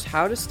explores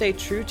how to stay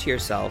true to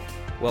yourself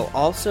while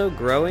also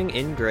growing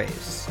in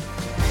grace.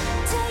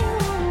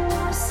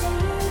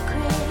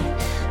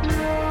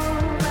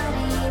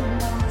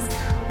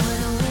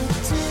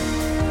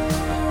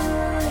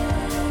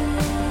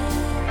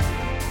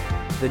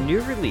 The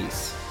new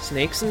release,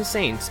 Snakes and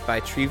Saints by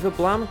Treva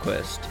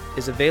Blomquist,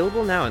 is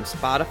available now on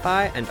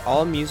Spotify and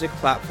all music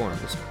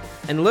platforms.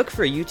 And look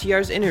for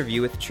UTR's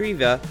interview with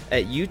Treva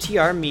at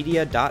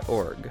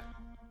utrmedia.org.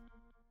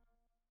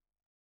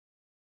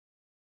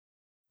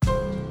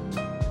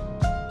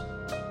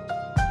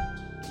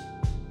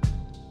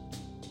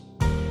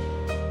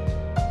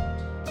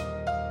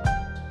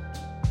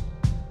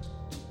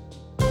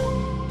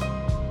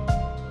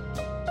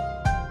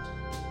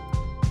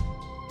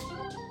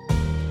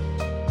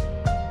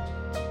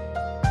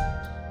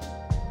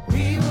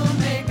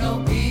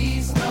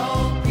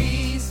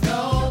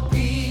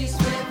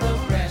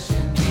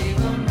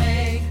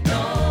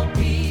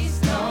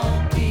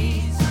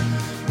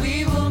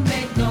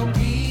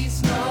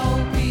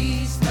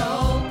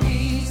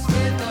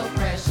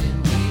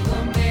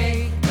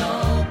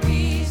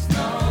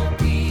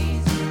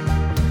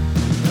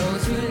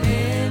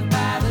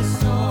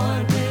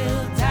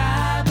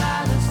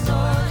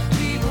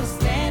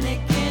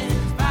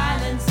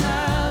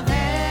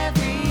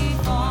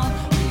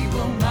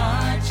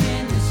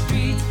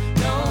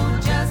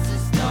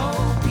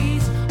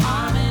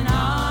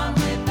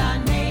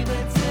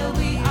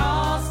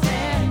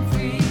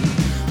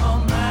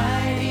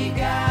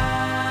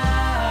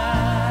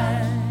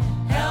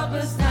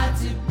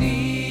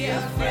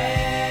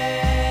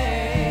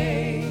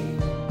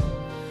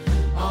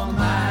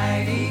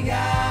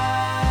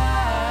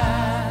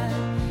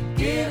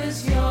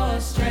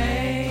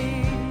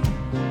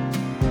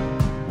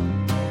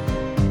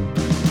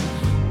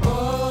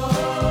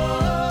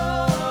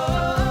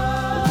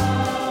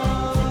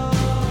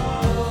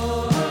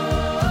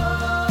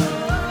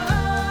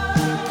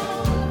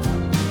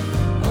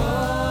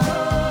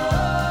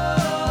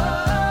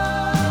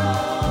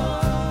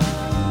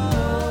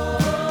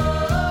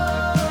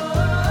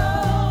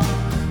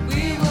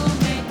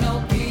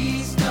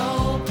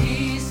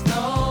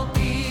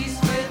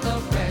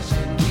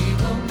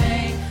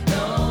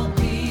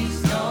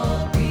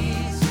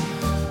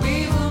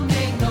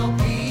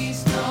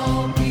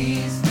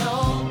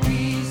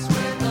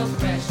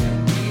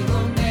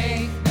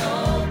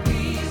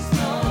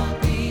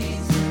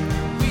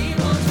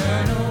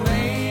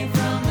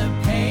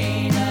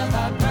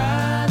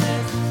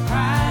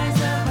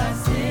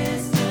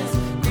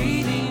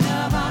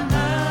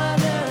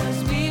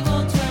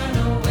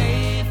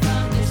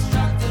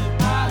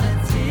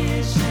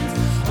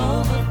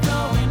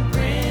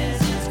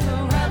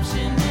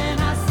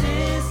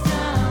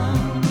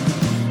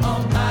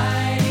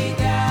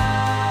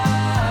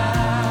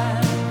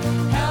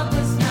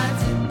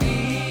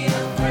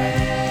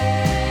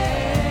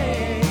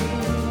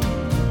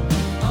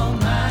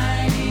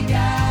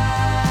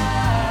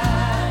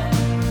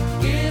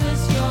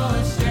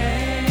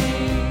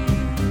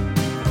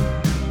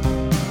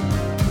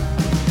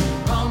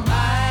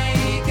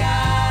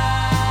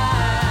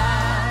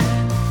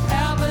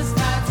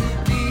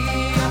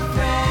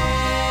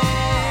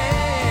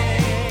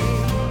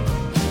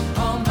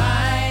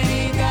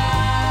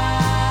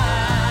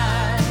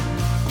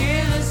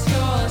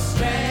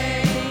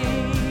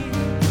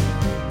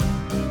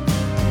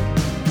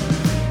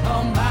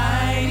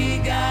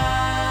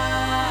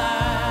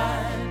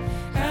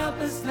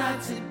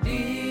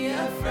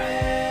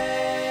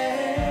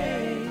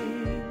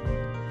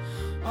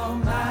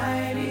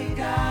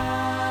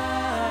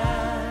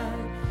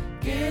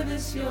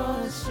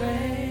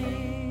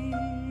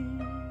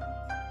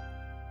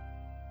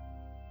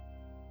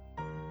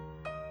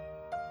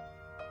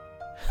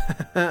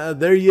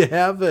 There you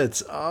have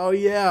it. Oh,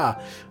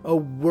 yeah. A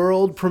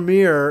world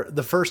premiere.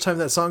 The first time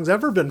that song's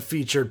ever been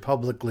featured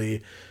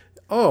publicly.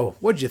 Oh,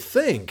 what'd you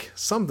think?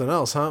 Something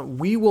else, huh?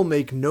 We Will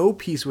Make No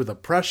Peace with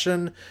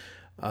Oppression.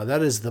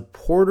 That is the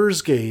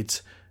Porter's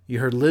Gate. You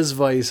heard Liz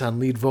Weiss on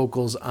lead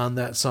vocals on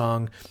that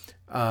song.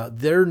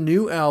 Their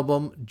new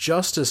album,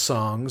 Justice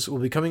Songs, will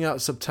be coming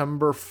out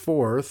September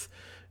 4th.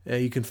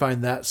 You can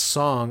find that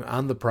song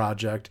on the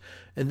project.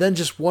 And then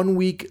just 1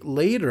 week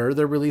later,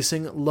 they're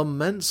releasing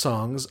Lament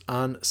Songs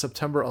on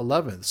September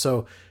 11th.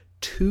 So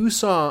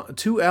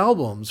two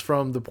albums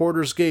from the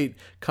Porter's Gate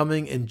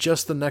coming in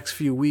just the next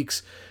few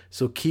weeks.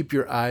 So keep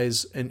your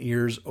eyes and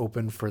ears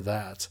open for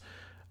that.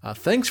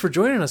 Thanks for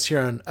joining us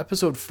here on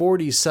episode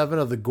 47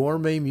 of the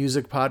Gourmet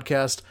Music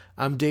Podcast.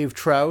 I'm Dave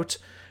Trout.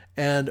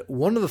 And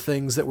one of the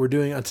things that we're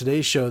doing on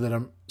today's show that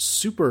I'm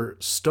super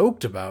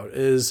stoked about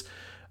is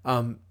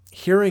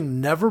hearing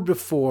never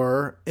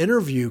before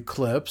interview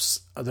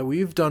clips that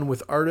we've done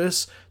with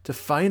artists to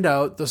find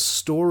out the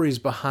stories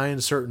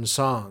behind certain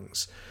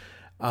songs.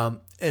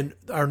 And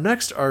our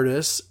next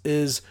artist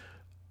is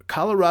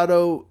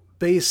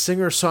Colorado-based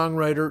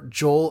singer-songwriter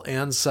Joel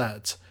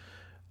Ansett.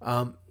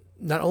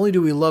 Not only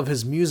do we love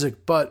his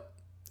music, but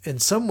in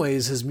some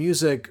ways his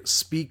music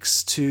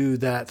speaks to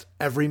that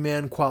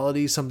everyman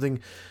quality, something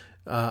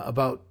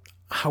about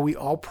how we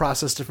all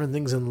process different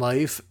things in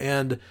life.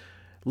 And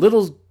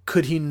little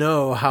could he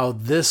know how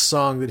this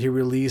song that he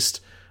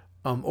released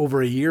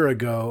over a year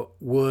ago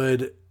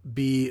would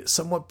be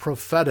somewhat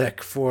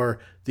prophetic for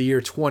the year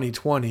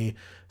 2020.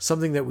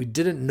 Something that we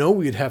didn't know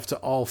we'd have to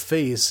all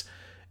face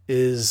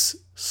is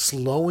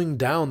slowing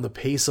down the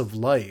pace of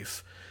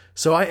life.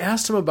 So I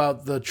asked him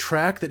about the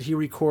track that he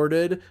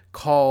recorded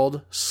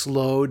called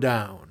Slow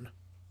Down.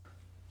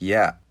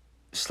 Yeah,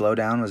 Slow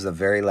Down was the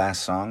very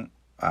last song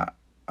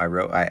I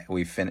wrote.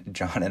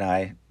 John and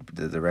I,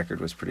 the record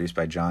was produced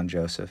by John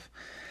Joseph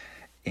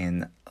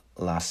in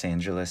Los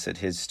Angeles at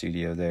his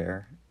studio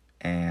there.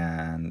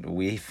 And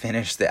we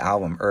finished the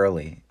album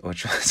early,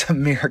 which was a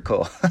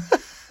miracle.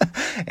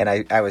 And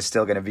I was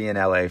still going to be in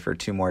LA for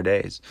 2 more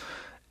days.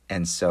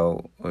 And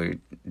so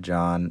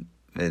John,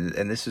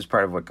 and this is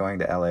part of what going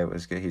to LA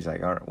was good. He's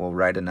like, all right, well,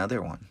 write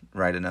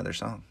another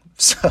song.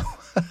 So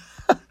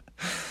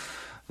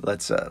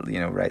let's,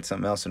 write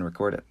something else and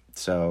record it.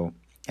 So,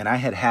 and I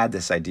had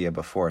this idea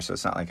before, so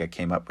it's not like I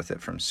came up with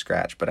it from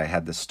scratch, but I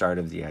had the start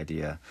of the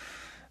idea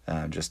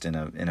just in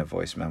a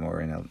voice memo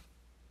or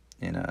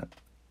in a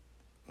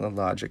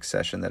Logic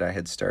session that I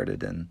had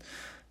started, and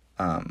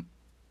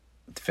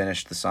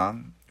finished the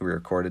song. We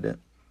recorded it.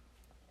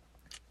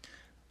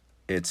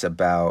 It's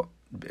about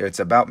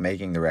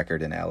making the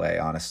record in LA,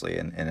 honestly,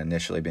 and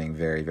initially being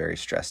very, very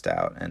stressed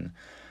out, and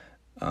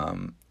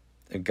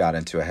it got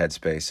into a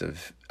headspace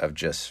of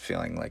just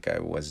feeling like I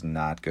was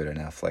not good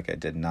enough, like I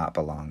did not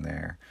belong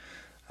there.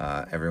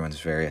 Everyone's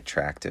very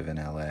attractive in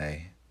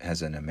LA,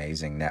 has an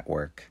amazing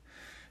network,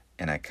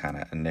 and I kind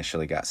of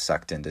initially got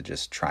sucked into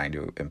just trying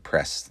to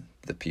impress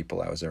the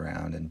people I was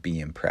around and be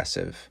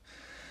impressive.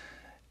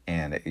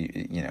 And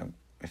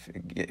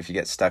if you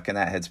get stuck in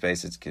that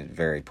headspace, it's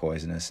very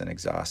poisonous and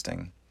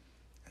exhausting.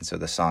 And so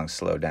the song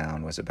Slow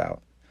Down was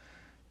about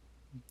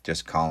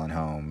just calling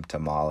home to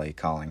Molly,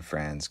 calling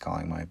friends,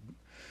 calling my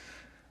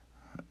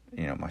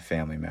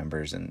family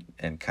members, and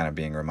kind of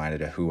being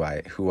reminded of who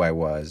I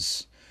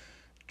was,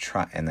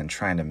 and then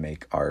trying to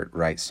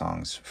write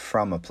songs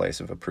from a place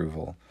of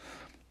approval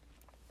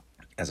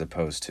as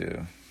opposed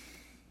to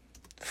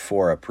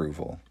for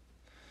approval,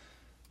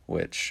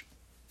 which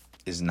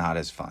is not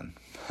as fun.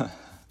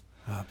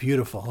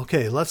 Beautiful.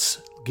 Okay,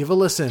 let's give a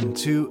listen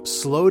to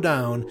Slow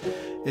Down.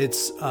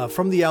 It's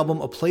from the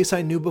album A Place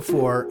I Knew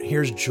Before.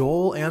 Here's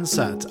Joel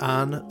Ansett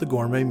on the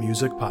Gourmet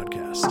Music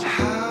Podcast.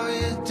 How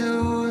you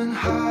doing?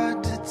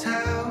 Hard to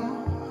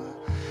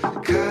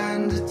tell.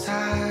 Kinda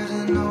tired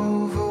and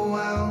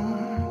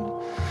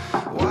overwhelmed.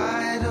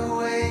 Wide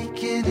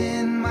awake and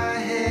in my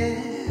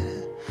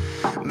head.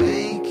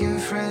 Making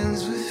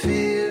friends with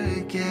fear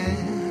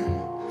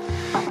again.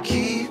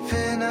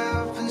 Keeping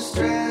up and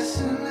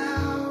stressing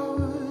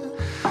out.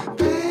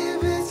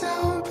 Baby,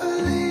 don't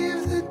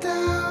believe the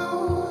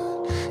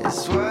doubt.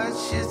 It's what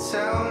you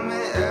tell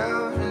me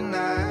every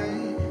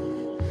night.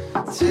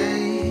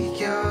 Take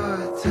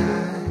your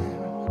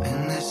time,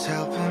 and it's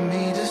helping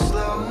me to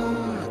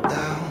slow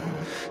down.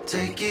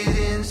 Take it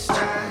in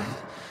stride.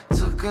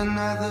 Took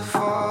another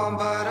fall,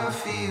 but I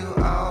feel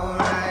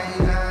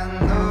alright. I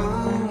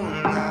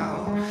know now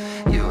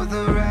you're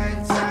the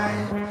right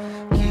type,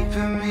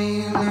 keeping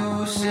me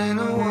loose in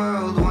a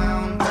world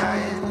wound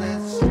tight.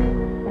 Let's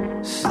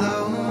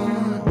slow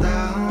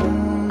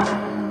down.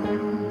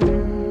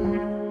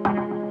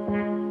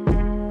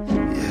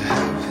 You're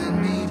helping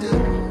me to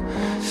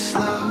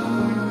slow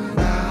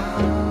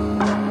down.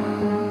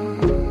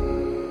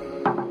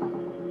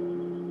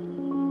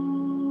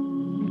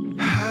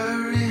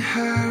 Hurry,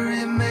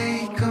 hurry,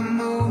 make a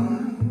move.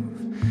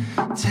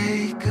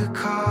 Take a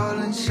call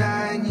and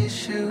shine your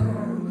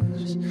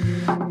shoes.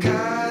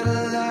 Got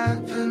a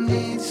lot but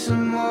need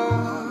some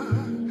more.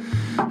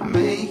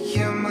 Make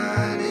your mind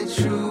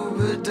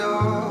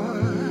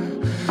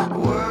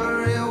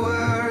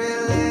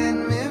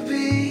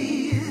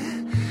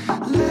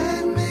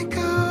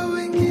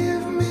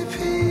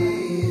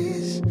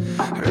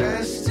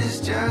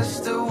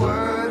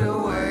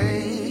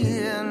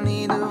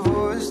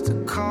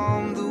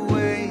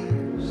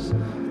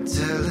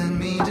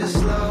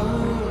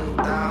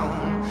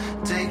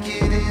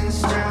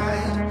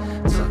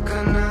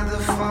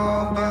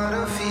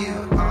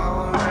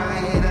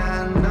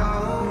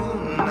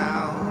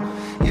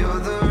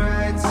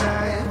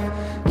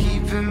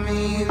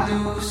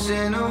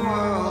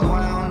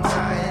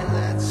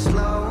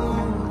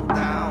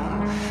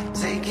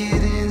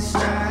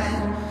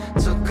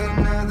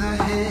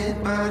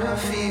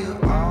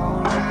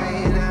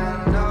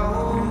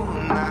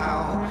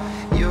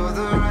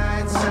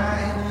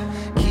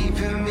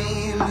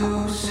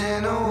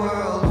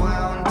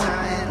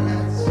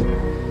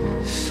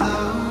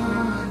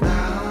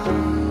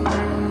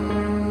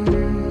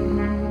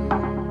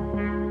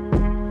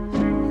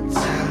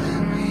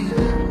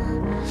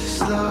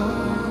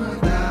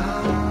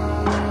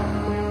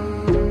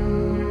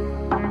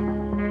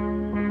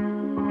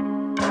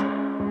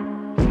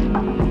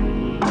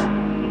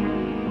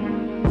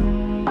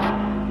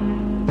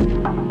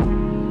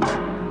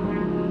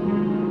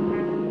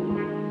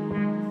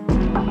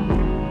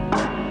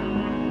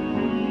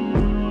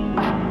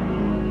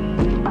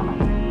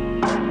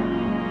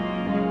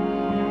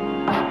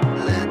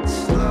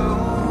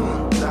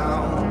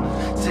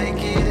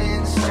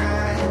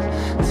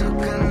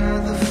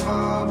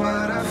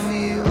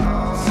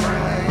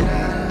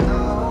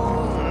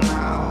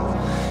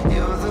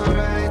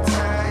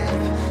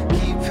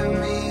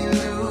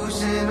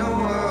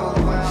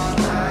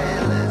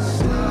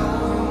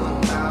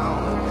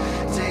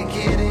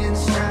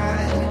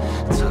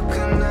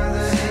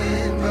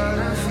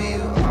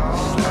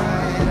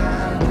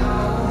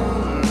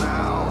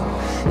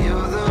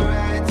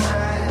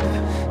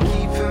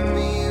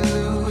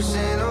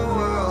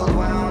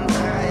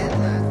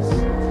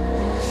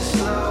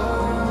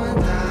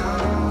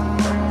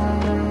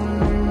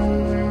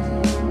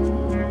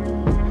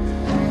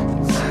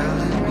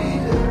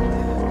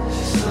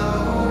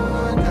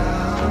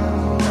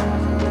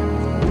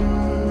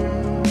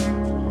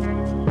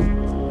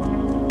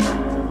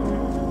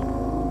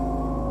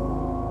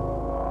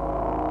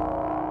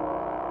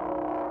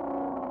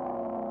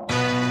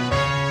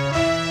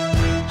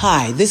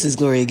Hi, this is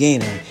Gloria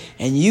Gaynor,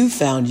 and you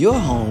found your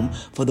home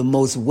for the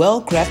most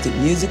well-crafted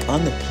music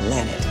on the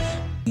planet,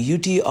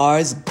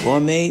 UTR's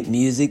Gourmet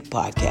Music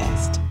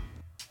Podcast.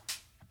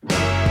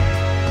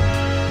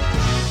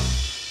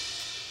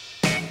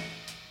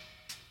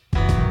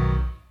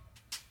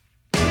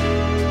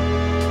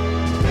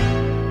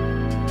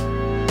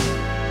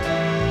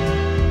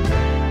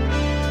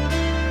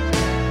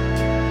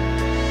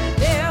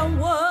 There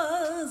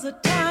was a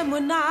time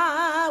when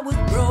I was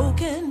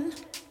broken.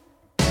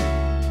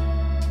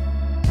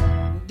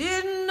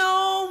 Didn't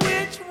know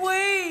which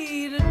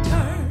way to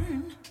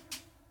turn.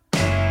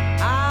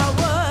 I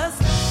was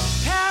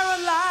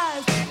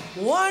paralyzed,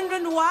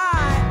 wondering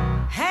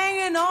why,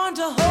 hanging on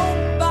to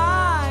hope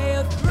by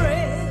a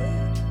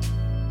thread.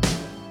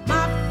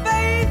 My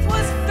faith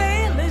was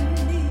failing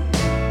me,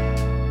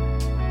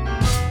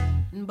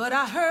 but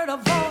I heard a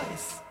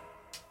voice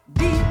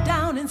deep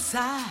down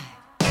inside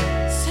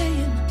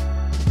saying,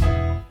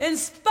 in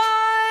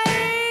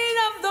spite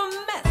of the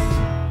mess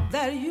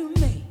that you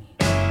made,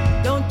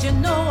 don't you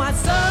know I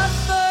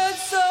suffered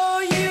so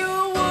you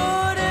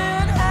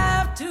wouldn't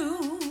have to?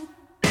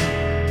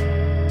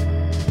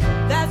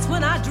 That's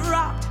when I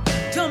dropped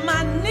to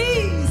my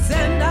knees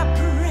and I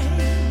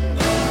prayed.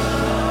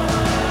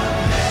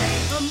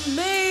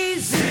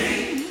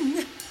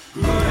 Amazing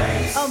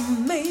grace.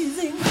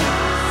 Amazing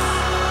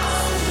grace.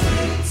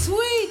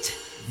 Sweet.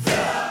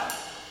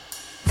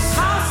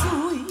 How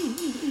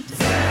sweet.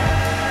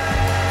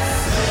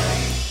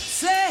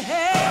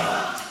 Saved.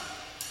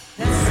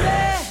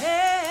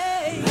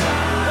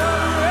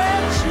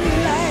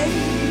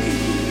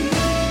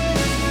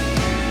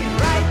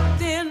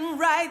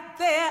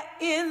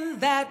 In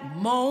that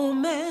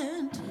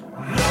moment,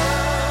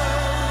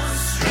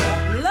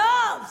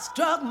 love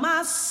struck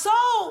my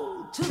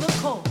soul to the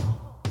core,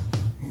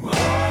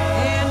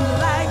 and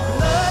like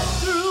blood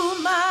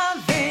through my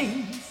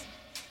veins,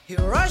 he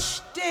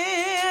rushed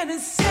in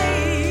and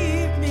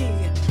saved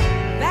me.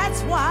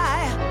 That's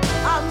why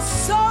I'm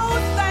so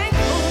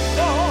thankful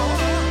for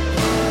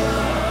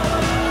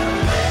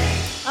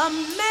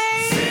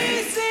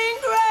amazing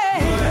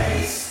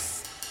grace.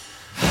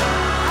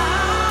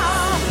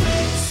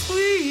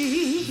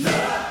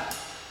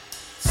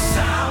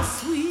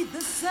 Sweet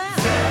the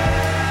sound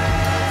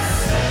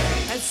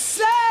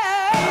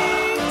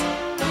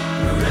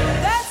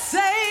that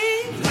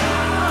saved,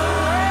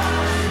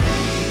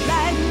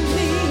 like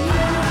me.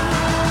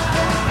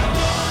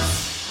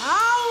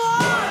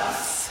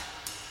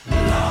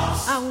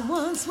 I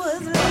once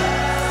was lost,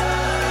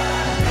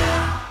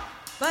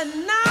 but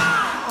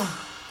now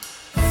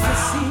I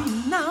see.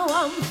 Now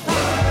I'm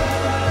found.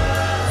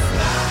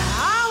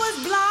 I was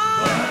blind.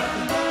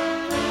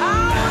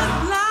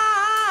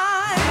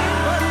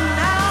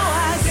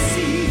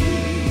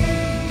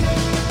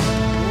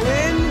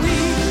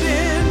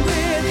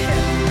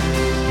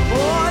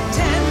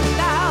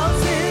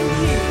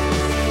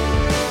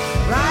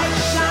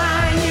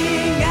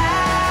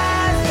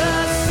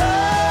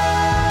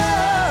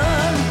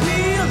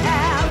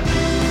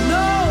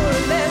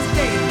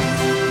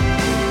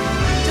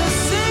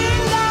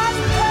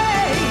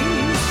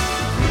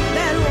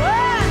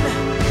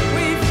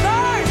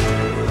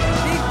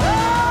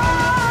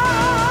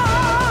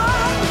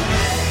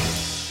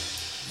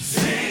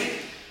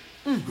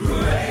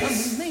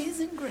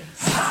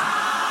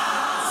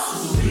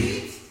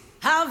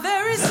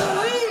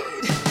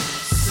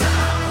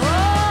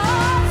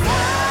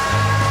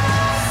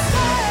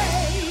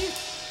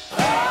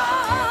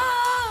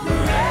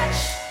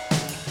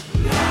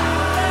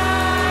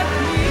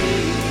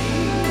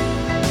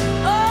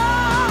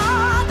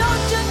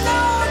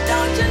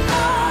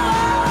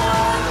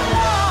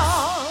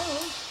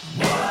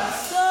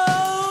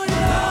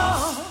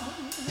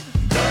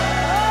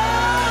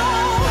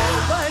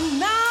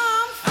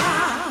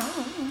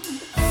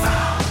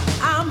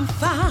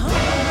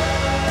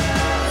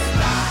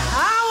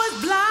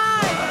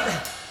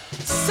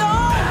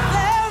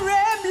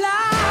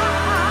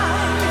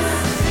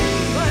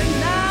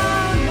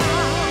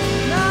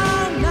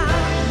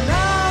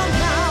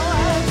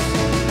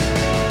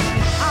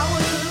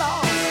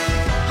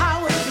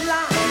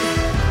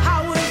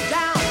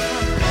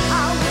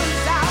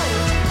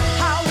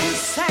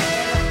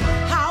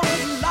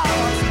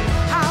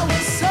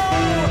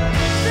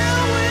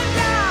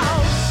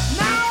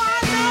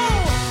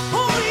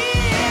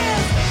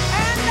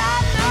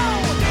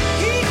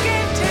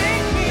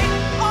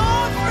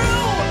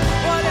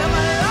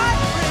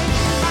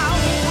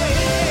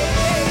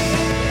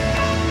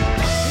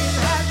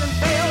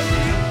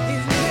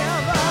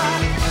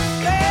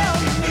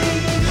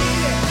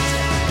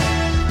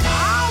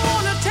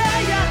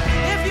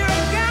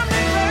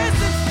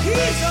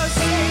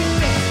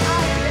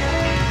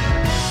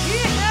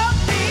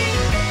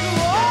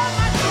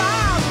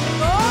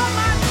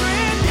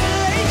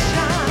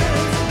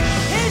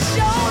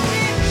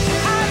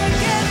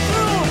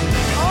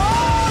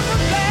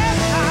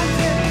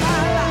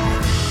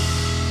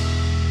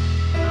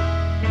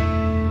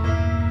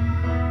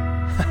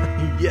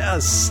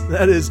 Yes,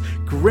 that is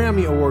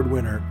Grammy Award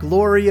winner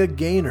Gloria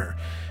Gaynor.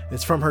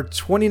 It's from her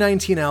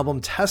 2019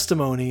 album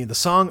Testimony, the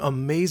song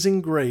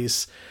Amazing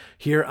Grace,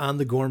 here on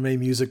the Gourmet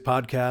Music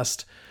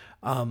Podcast.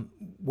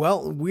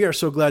 Well, we are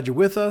so glad you're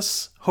with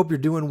us. Hope you're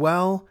doing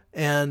well.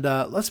 And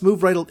let's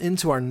move right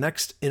into our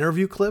next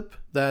interview clip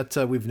that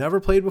we've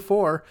never played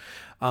before.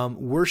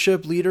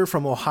 Worship leader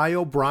from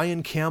Ohio,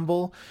 Brian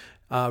Campbell,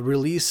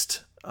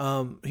 he's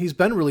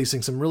been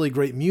releasing some really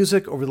great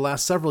music over the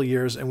last several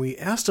years, and we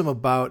asked him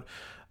about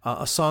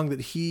a song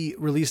that he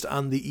released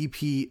on the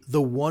EP,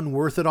 The One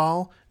Worth It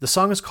All. The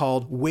song is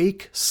called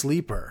Wake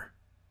Sleeper.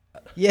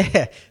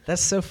 Yeah,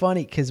 that's so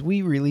funny because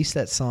we released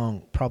that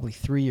song probably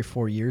 3 or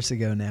 4 years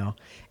ago now,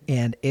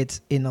 and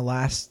it's in the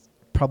last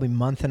probably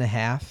month and a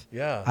half.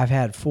 Yeah, I've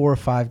had 4 or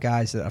 5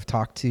 guys that I've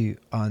talked to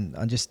on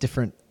just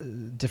different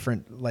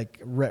like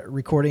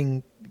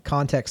recording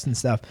context and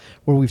stuff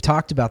where we've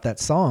talked about that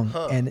song,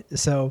 and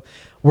so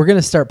we're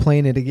gonna start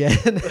playing it again.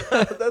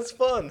 That's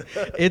fun.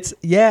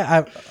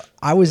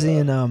 I was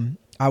in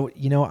I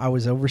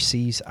was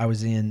overseas. I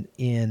was in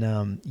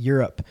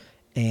Europe,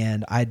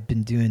 and I'd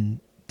been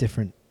doing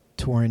different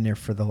touring there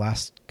for the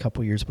last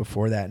couple years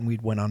before that, and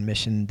we'd went on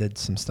mission and did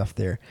some stuff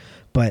there.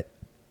 But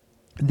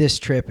this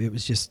trip, it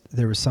was just,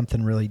 there was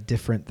something really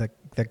different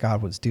that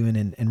God was doing,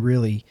 and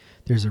really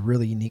there's a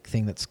really unique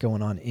thing that's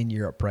going on in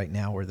Europe right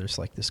now where there's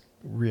like this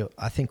real,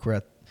 I think we're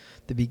at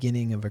the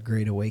beginning of a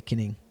great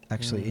awakening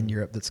actually in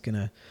Europe that's going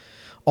to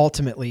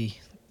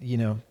ultimately,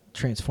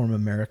 transform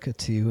America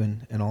too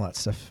and all that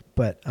stuff.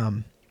 But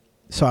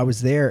so I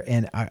was there,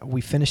 and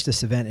we finished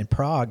this event in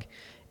Prague,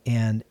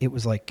 and it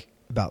was like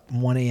about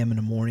 1 a.m. in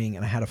the morning,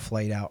 and I had a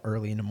flight out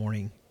early in the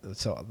morning.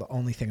 So the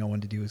only thing I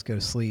wanted to do was go to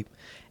sleep.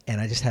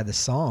 And I just had this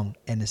song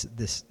and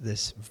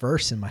this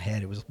verse in my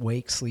head. It was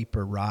wake,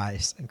 sleeper,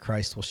 rise, and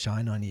Christ will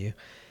shine on you.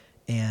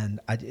 And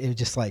it was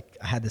just like,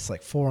 I had this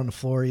like 4 on the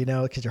floor,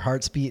 because your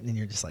heart's beating and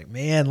you're just like,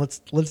 man, let's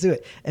do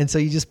it. And so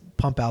you just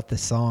pump out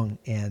this song,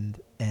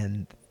 and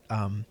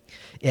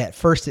at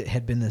first it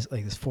had been this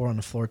 4 on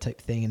the floor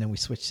type thing. And then we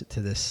switched it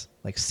to this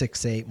like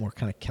 6/8, more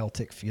kind of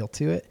Celtic feel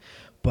to it.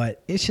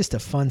 But it's just a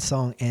fun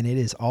song, and it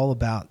is all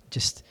about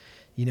just,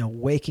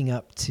 waking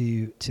up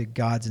to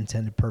God's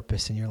intended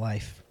purpose in your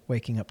life,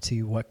 waking up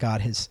to what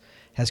God has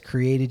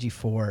created you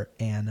for,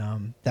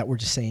 and that we're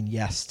just saying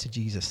yes to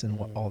Jesus and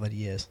all that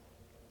he is.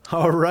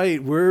 All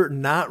right, we're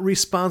not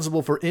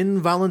responsible for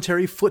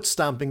involuntary foot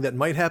stomping that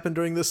might happen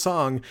during this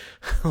song.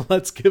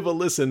 Let's give a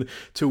listen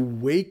to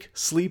Wake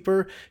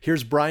Sleeper.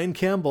 Here's Brian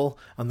Campbell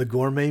on the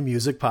Gourmet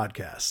Music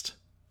Podcast.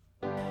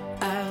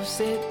 I've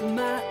set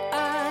my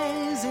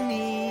eyes and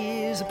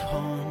ears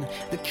upon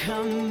the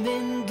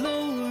coming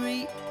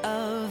glory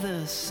of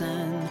the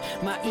sun.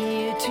 My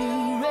ear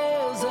to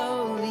rails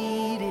are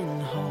leading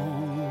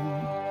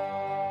home.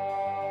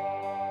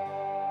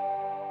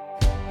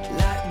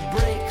 Light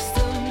breaks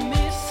the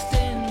mist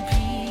and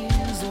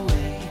peels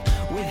away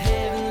with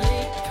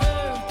heavenly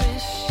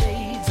purpose,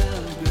 shades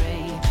of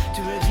gray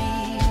to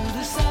reveal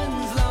the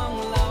sun's long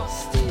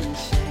lost in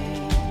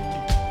shame.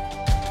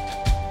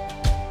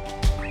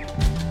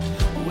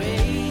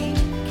 Wake,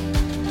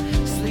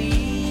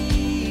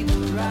 sleep,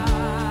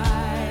 rise.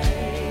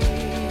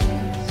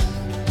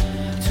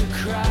 To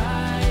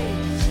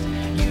Christ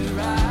you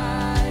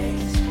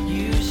rise,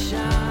 you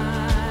shine.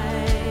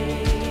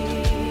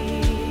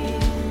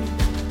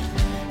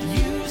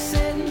 You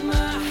set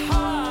my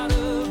heart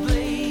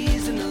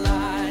ablaze in the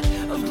light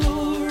of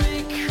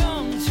glory.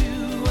 Come to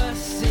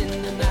us in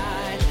the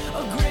night,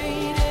 a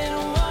great and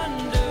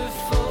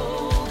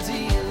wonderful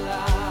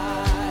delight.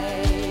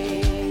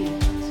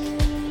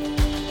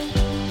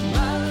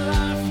 My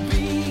life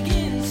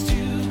begins to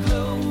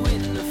glow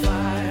in the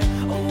fire,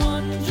 a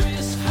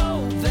wondrous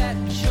hope that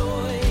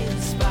joy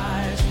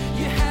inspires.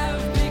 You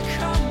have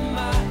become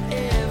my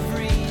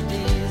every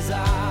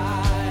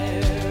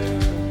desire.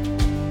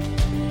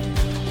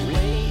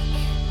 Wake,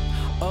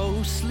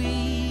 oh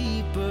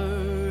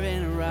sleeper,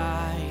 and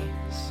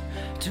rise.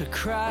 To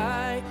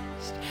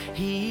Christ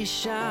he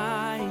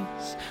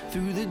shines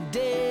through the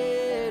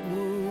dead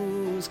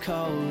wounds,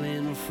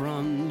 calling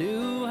from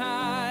new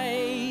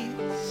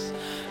heights.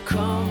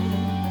 Come,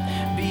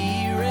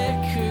 be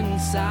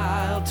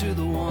reconciled to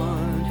the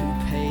one who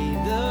paid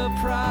the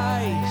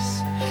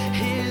price.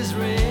 His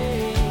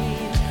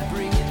reign,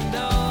 bringing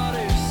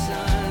daughters,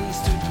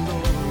 sons to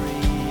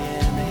glory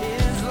in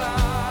his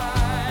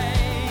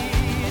light.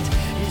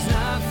 He's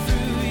not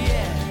through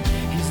yet,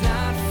 he's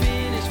not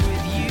finished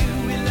with you.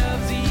 He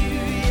loves you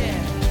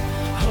yet,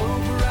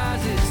 hope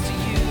rises to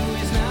you.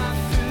 He's not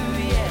through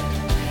yet,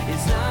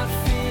 it's not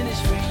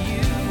finished for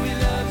you. He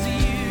loves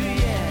you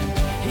yet,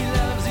 he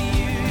loves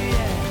you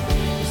yet.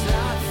 It's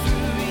not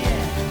through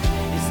yet,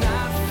 it's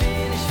not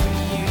finished for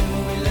you.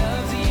 He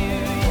loves you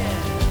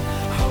yet,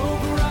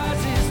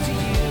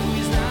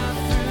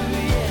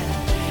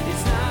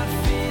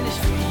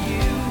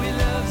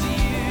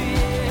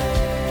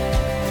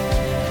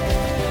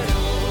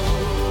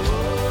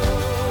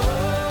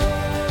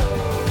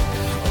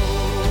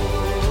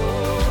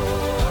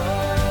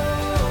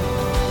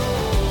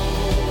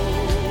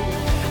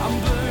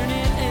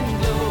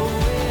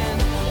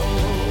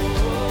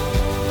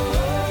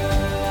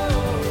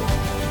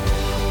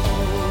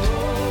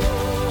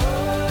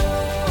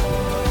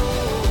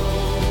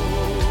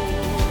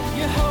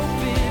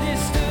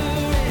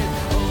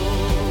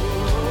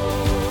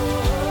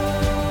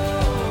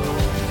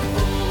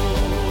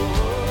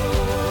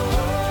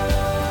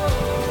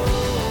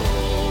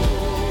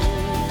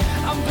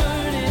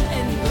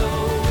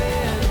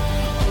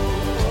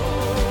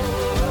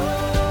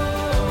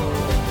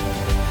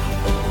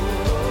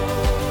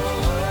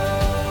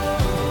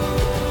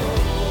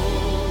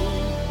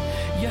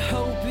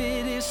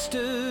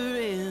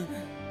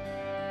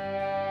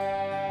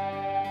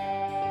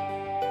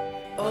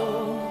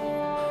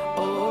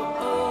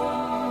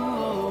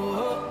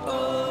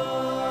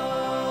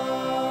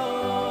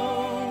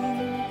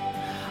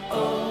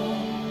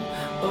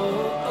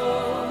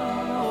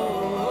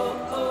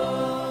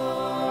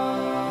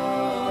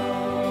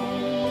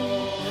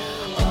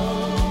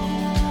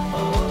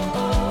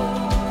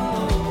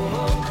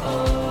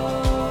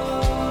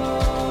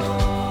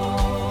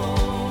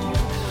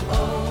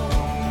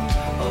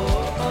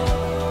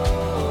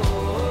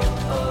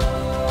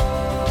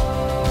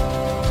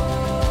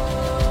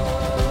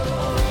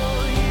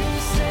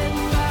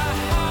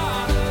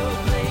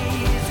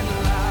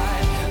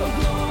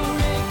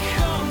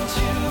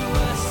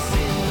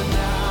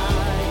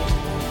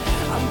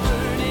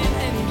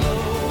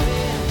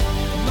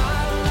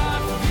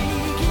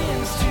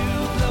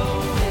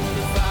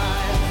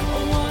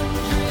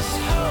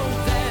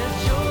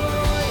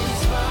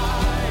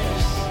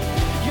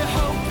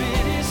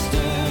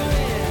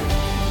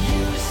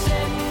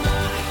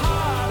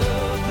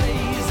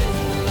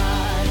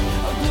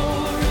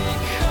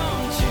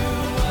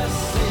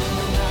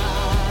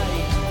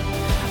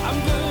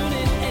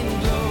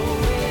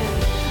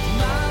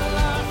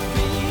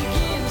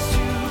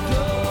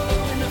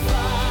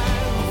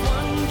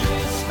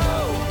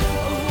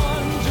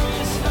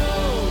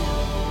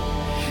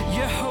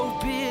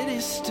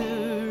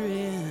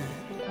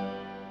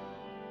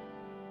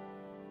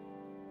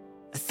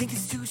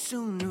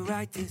 soon to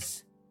write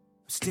this.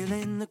 I'm still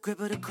in the grip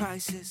of the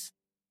crisis.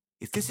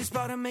 If this is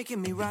part of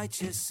making me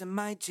righteous, I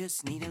might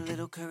just need a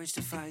little courage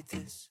to fight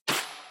this.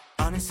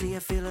 Honestly, I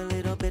feel a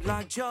little bit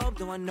like Job,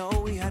 though I know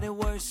he had it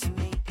worse than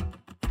me.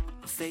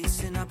 I'm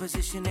facing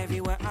opposition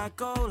everywhere I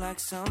go, like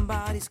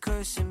somebody's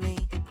cursing me.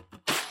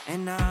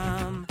 And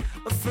I'm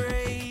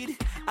afraid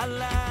I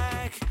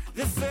lack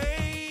the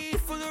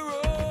faith for the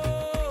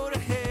road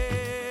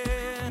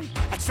ahead.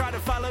 I try to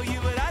follow you,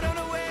 but I don't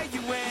know where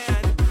you went.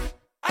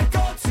 I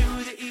go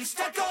to the east,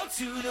 I go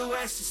to the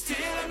west, and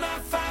still I'm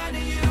not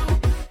finding you.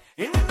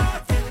 In the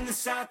north and the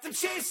south, I'm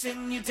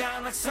chasing you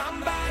down like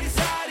somebody's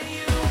hiding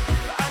you.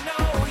 But I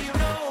know you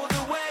know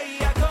the way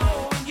I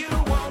go, and you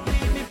won't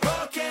leave me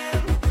broken.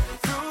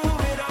 Through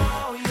it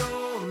all,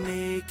 you're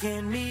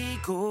making me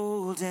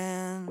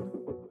golden.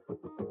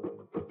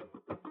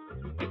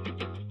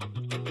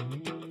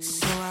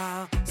 So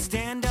I'll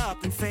stand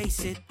up and face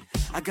it.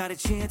 I got a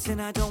chance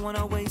and I don't want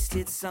to waste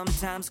it.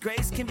 Sometimes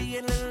grace can be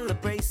a little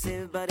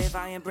abrasive, but if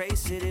I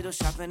embrace it, it'll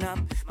sharpen up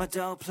my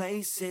dull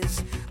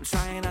places. I'm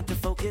trying not to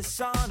focus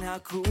on how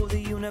cruel the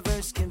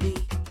universe can be.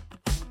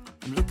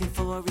 I'm looking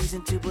for a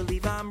reason to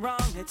believe I'm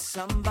wrong, that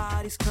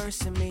somebody's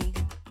cursing me.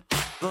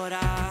 But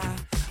I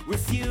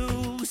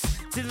refuse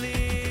to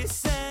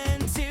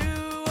listen to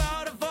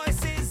all the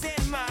voices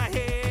in my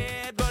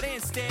head. But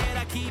instead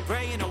I keep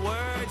praying the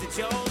words that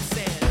Job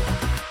said.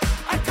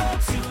 I go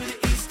to the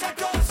east, I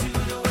go to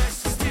the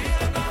west, and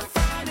still I'm not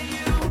finding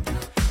you.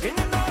 In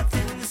the north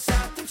and in the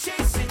south, I'm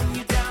chasing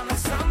you down like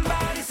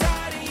somebody's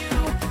hiding you.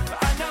 But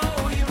I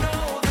know you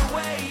know the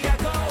way I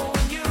go,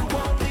 and you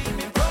won't leave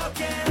me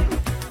broken.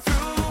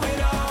 Through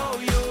it all,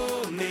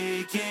 you're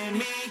making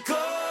me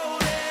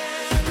golden.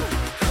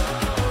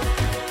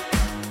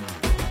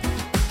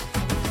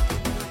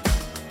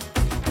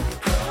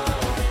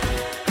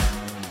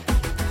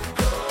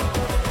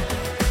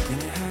 And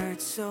it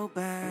hurts so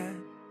bad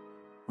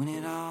when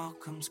it all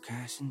comes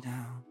crashing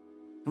down,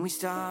 and we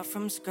start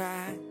from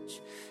scratch,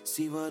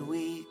 see what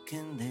we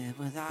can live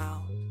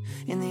without.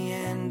 In the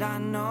end, I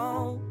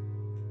know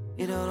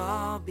it'll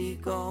all be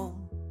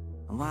gold,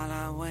 and while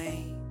I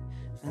wait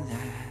for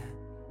that,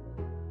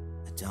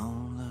 I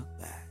don't look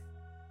back.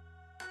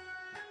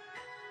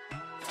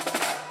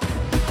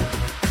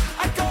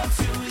 I go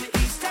to the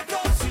east, I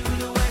go to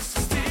the west,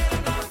 and still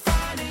I'm not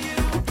finding you.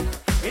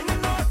 In the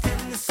north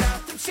and the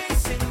south, I'm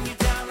chasing you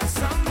down like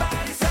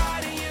somebody's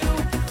hiding you.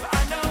 But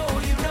I know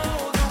you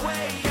know the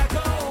way I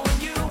go, and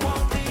you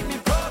won't leave me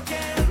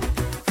broken.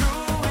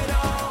 Through it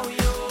all,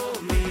 you're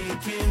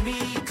making me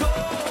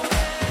golden.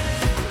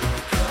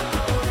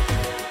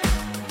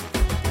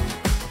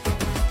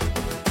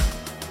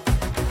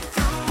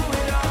 Through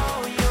it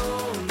all,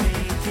 you're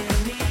making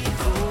me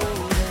golden.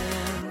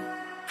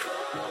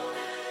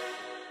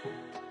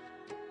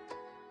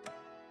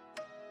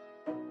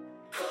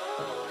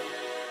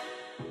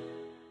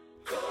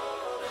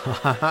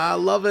 I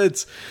love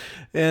it.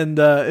 And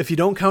if you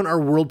don't count our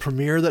world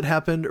premiere that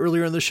happened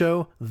earlier in the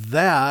show,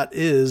 that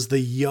is the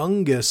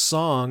youngest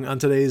song on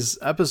today's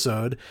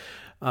episode.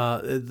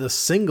 The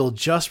single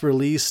just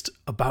released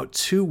about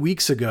 2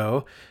 weeks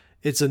ago.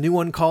 It's a new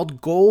one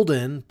called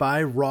Golden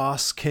by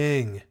Ross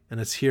King.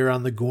 And it's here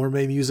on the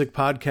Gourmet Music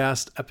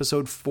Podcast,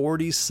 episode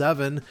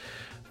 47.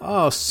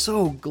 Oh,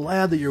 so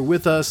glad that you're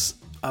with us.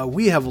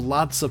 We have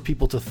lots of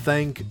people to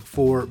thank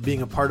for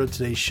being a part of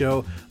today's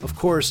show. Of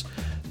course,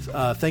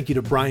 thank you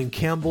to Brian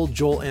Campbell,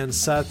 Joel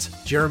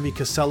Ansett, Jeremy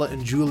Casella,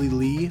 and Julie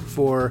Lee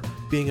for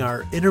being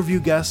our interview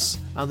guests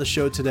on the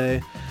show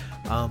today.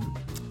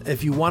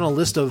 If you want a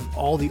list of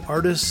all the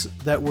artists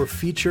that were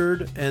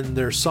featured and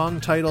their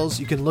song titles,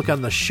 you can look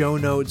on the show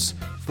notes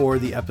for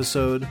the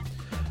episode.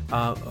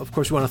 Of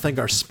course, we want to thank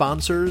our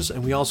sponsors,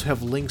 and we also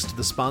have links to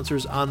the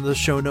sponsors on the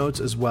show notes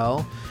as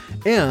well.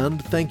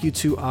 And thank you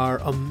to our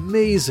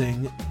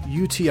amazing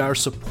UTR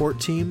support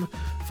team,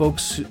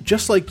 folks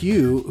just like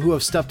you who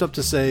have stepped up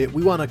to say,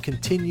 we want to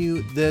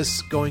continue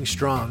this going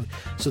strong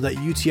so that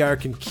UTR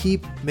can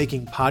keep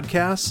making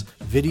podcasts,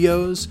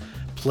 videos,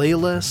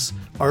 playlists,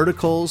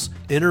 articles,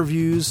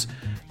 interviews,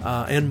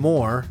 and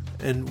more.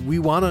 And we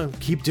want to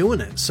keep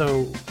doing it.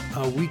 So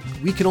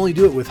we can only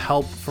do it with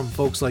help from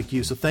folks like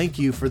you. So thank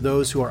you for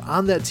those who are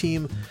on that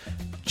team,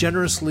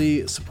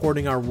 generously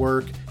supporting our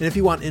work. And if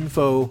you want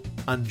info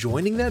on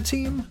joining that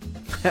team,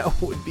 that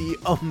would be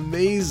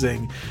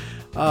amazing.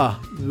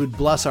 It would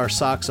bless our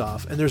socks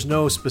off. And there's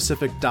no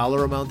specific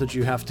dollar amount that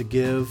you have to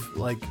give.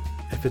 Like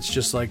if it's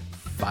just like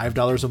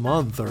 $5 a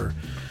month, or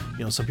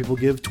some people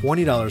give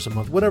 $20 a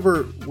month,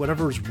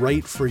 whatever's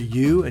right for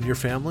you and your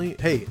family.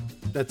 Hey,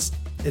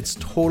 it's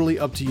totally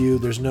up to you.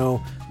 There's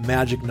no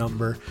magic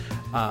number.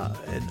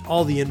 And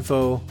all the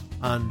info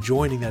on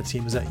joining that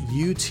team is at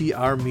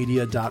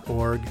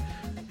utrmedia.org.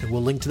 And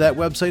we'll link to that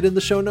website in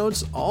the show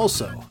notes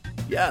also.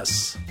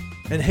 Yes.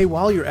 And hey,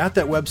 while you're at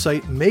that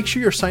website, make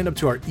sure you're signed up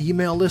to our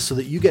email list so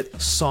that you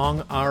get Song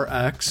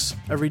RX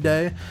every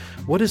day.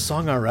 What is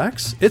Song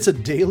RX? It's a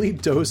daily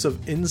dose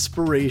of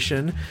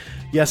inspiration.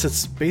 Yes,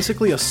 it's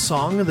basically a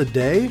song of the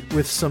day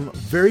with some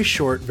very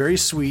short, very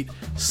sweet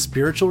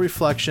spiritual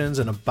reflections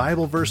and a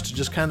Bible verse to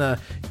just kind of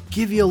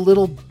give you a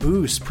little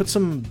boost, put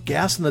some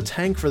gas in the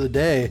tank for the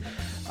day.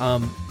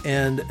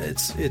 And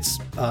it's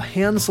a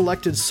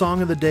hand-selected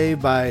song of the day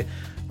by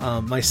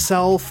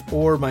myself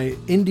or my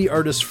indie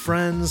artist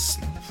friends,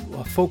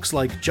 folks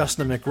like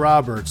Justin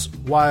McRoberts,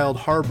 Wild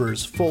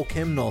Harbors, Folk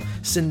Hymnal,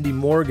 Cindy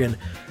Morgan,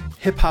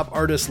 hip-hop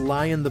artist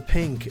Lion the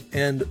Pink,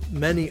 and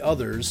many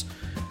others.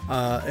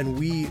 And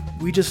we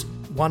just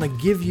want to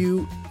give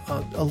you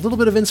a little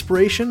bit of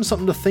inspiration,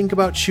 something to think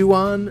about, chew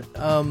on,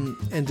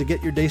 and to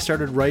get your day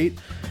started right.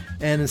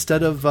 And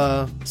instead of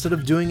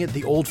doing it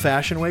the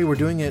old-fashioned way, we're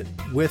doing it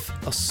with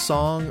a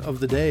song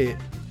of the day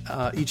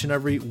each and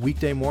every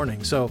weekday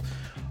morning. So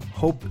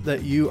hope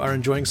that you are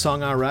enjoying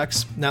Song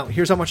RX. Now,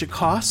 here's how much it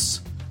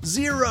costs.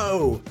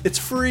 $0. It's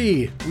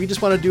free. We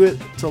just want to do it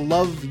to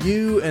love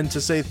you and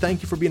to say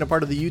thank you for being a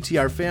part of the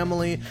UTR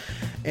family.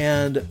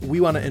 And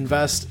we want to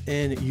invest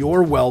in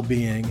your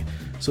well-being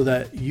so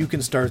that you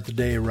can start the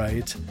day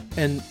right.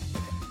 And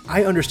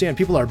I understand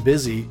people are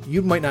busy.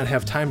 You might not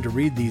have time to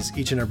read these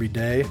each and every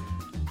day.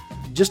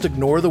 Just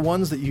ignore the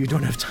ones that you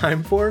don't have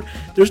time for.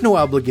 There's no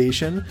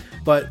obligation,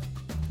 but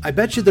I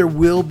bet you there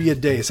will be a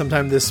day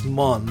sometime this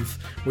month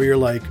where you're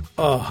like,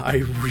 oh,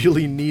 I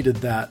really needed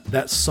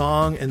that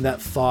song and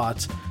that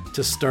thought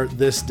to start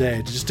this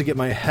day, just to get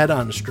my head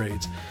on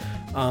straight.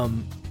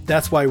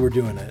 That's why we're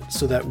doing it,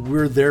 so that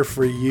we're there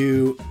for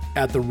you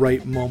at the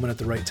right moment, at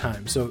the right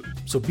time. So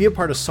be a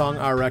part of Song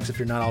RX if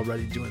you're not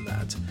already doing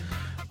that.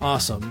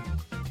 Awesome.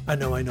 I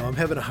know. I'm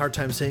having a hard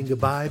time saying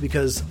goodbye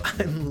because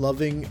I'm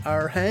loving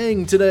our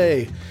hang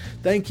today.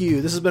 Thank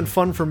you. This has been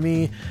fun for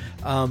me.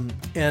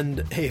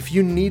 And hey, if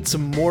you need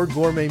some more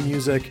gourmet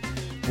music,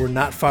 we're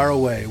not far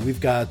away. We've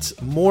got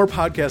more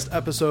podcast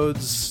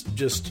episodes.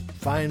 Just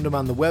find them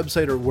on the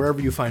website or wherever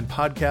you find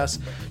podcasts.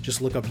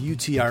 Just look up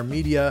UTR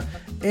Media.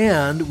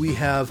 And we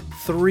have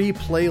 3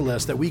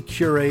 playlists that we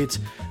curate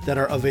that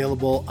are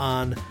available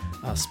on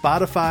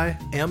Spotify,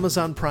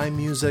 Amazon Prime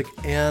Music,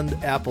 and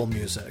Apple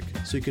Music.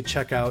 So you could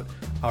check out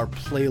our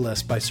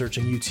playlist by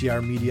searching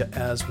UTR Media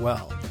as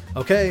well.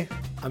 Okay,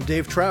 I'm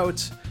Dave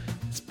Trout.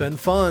 It's been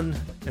fun,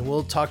 and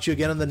we'll talk to you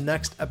again on the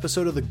next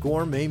episode of the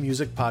Gourmet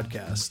Music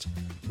Podcast,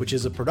 which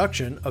is a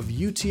production of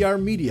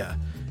UTR Media,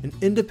 an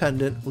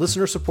independent,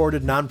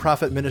 listener-supported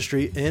nonprofit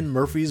ministry in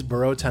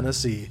Murfreesboro,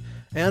 Tennessee,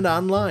 and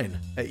online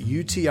at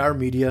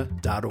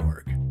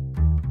utrmedia.org.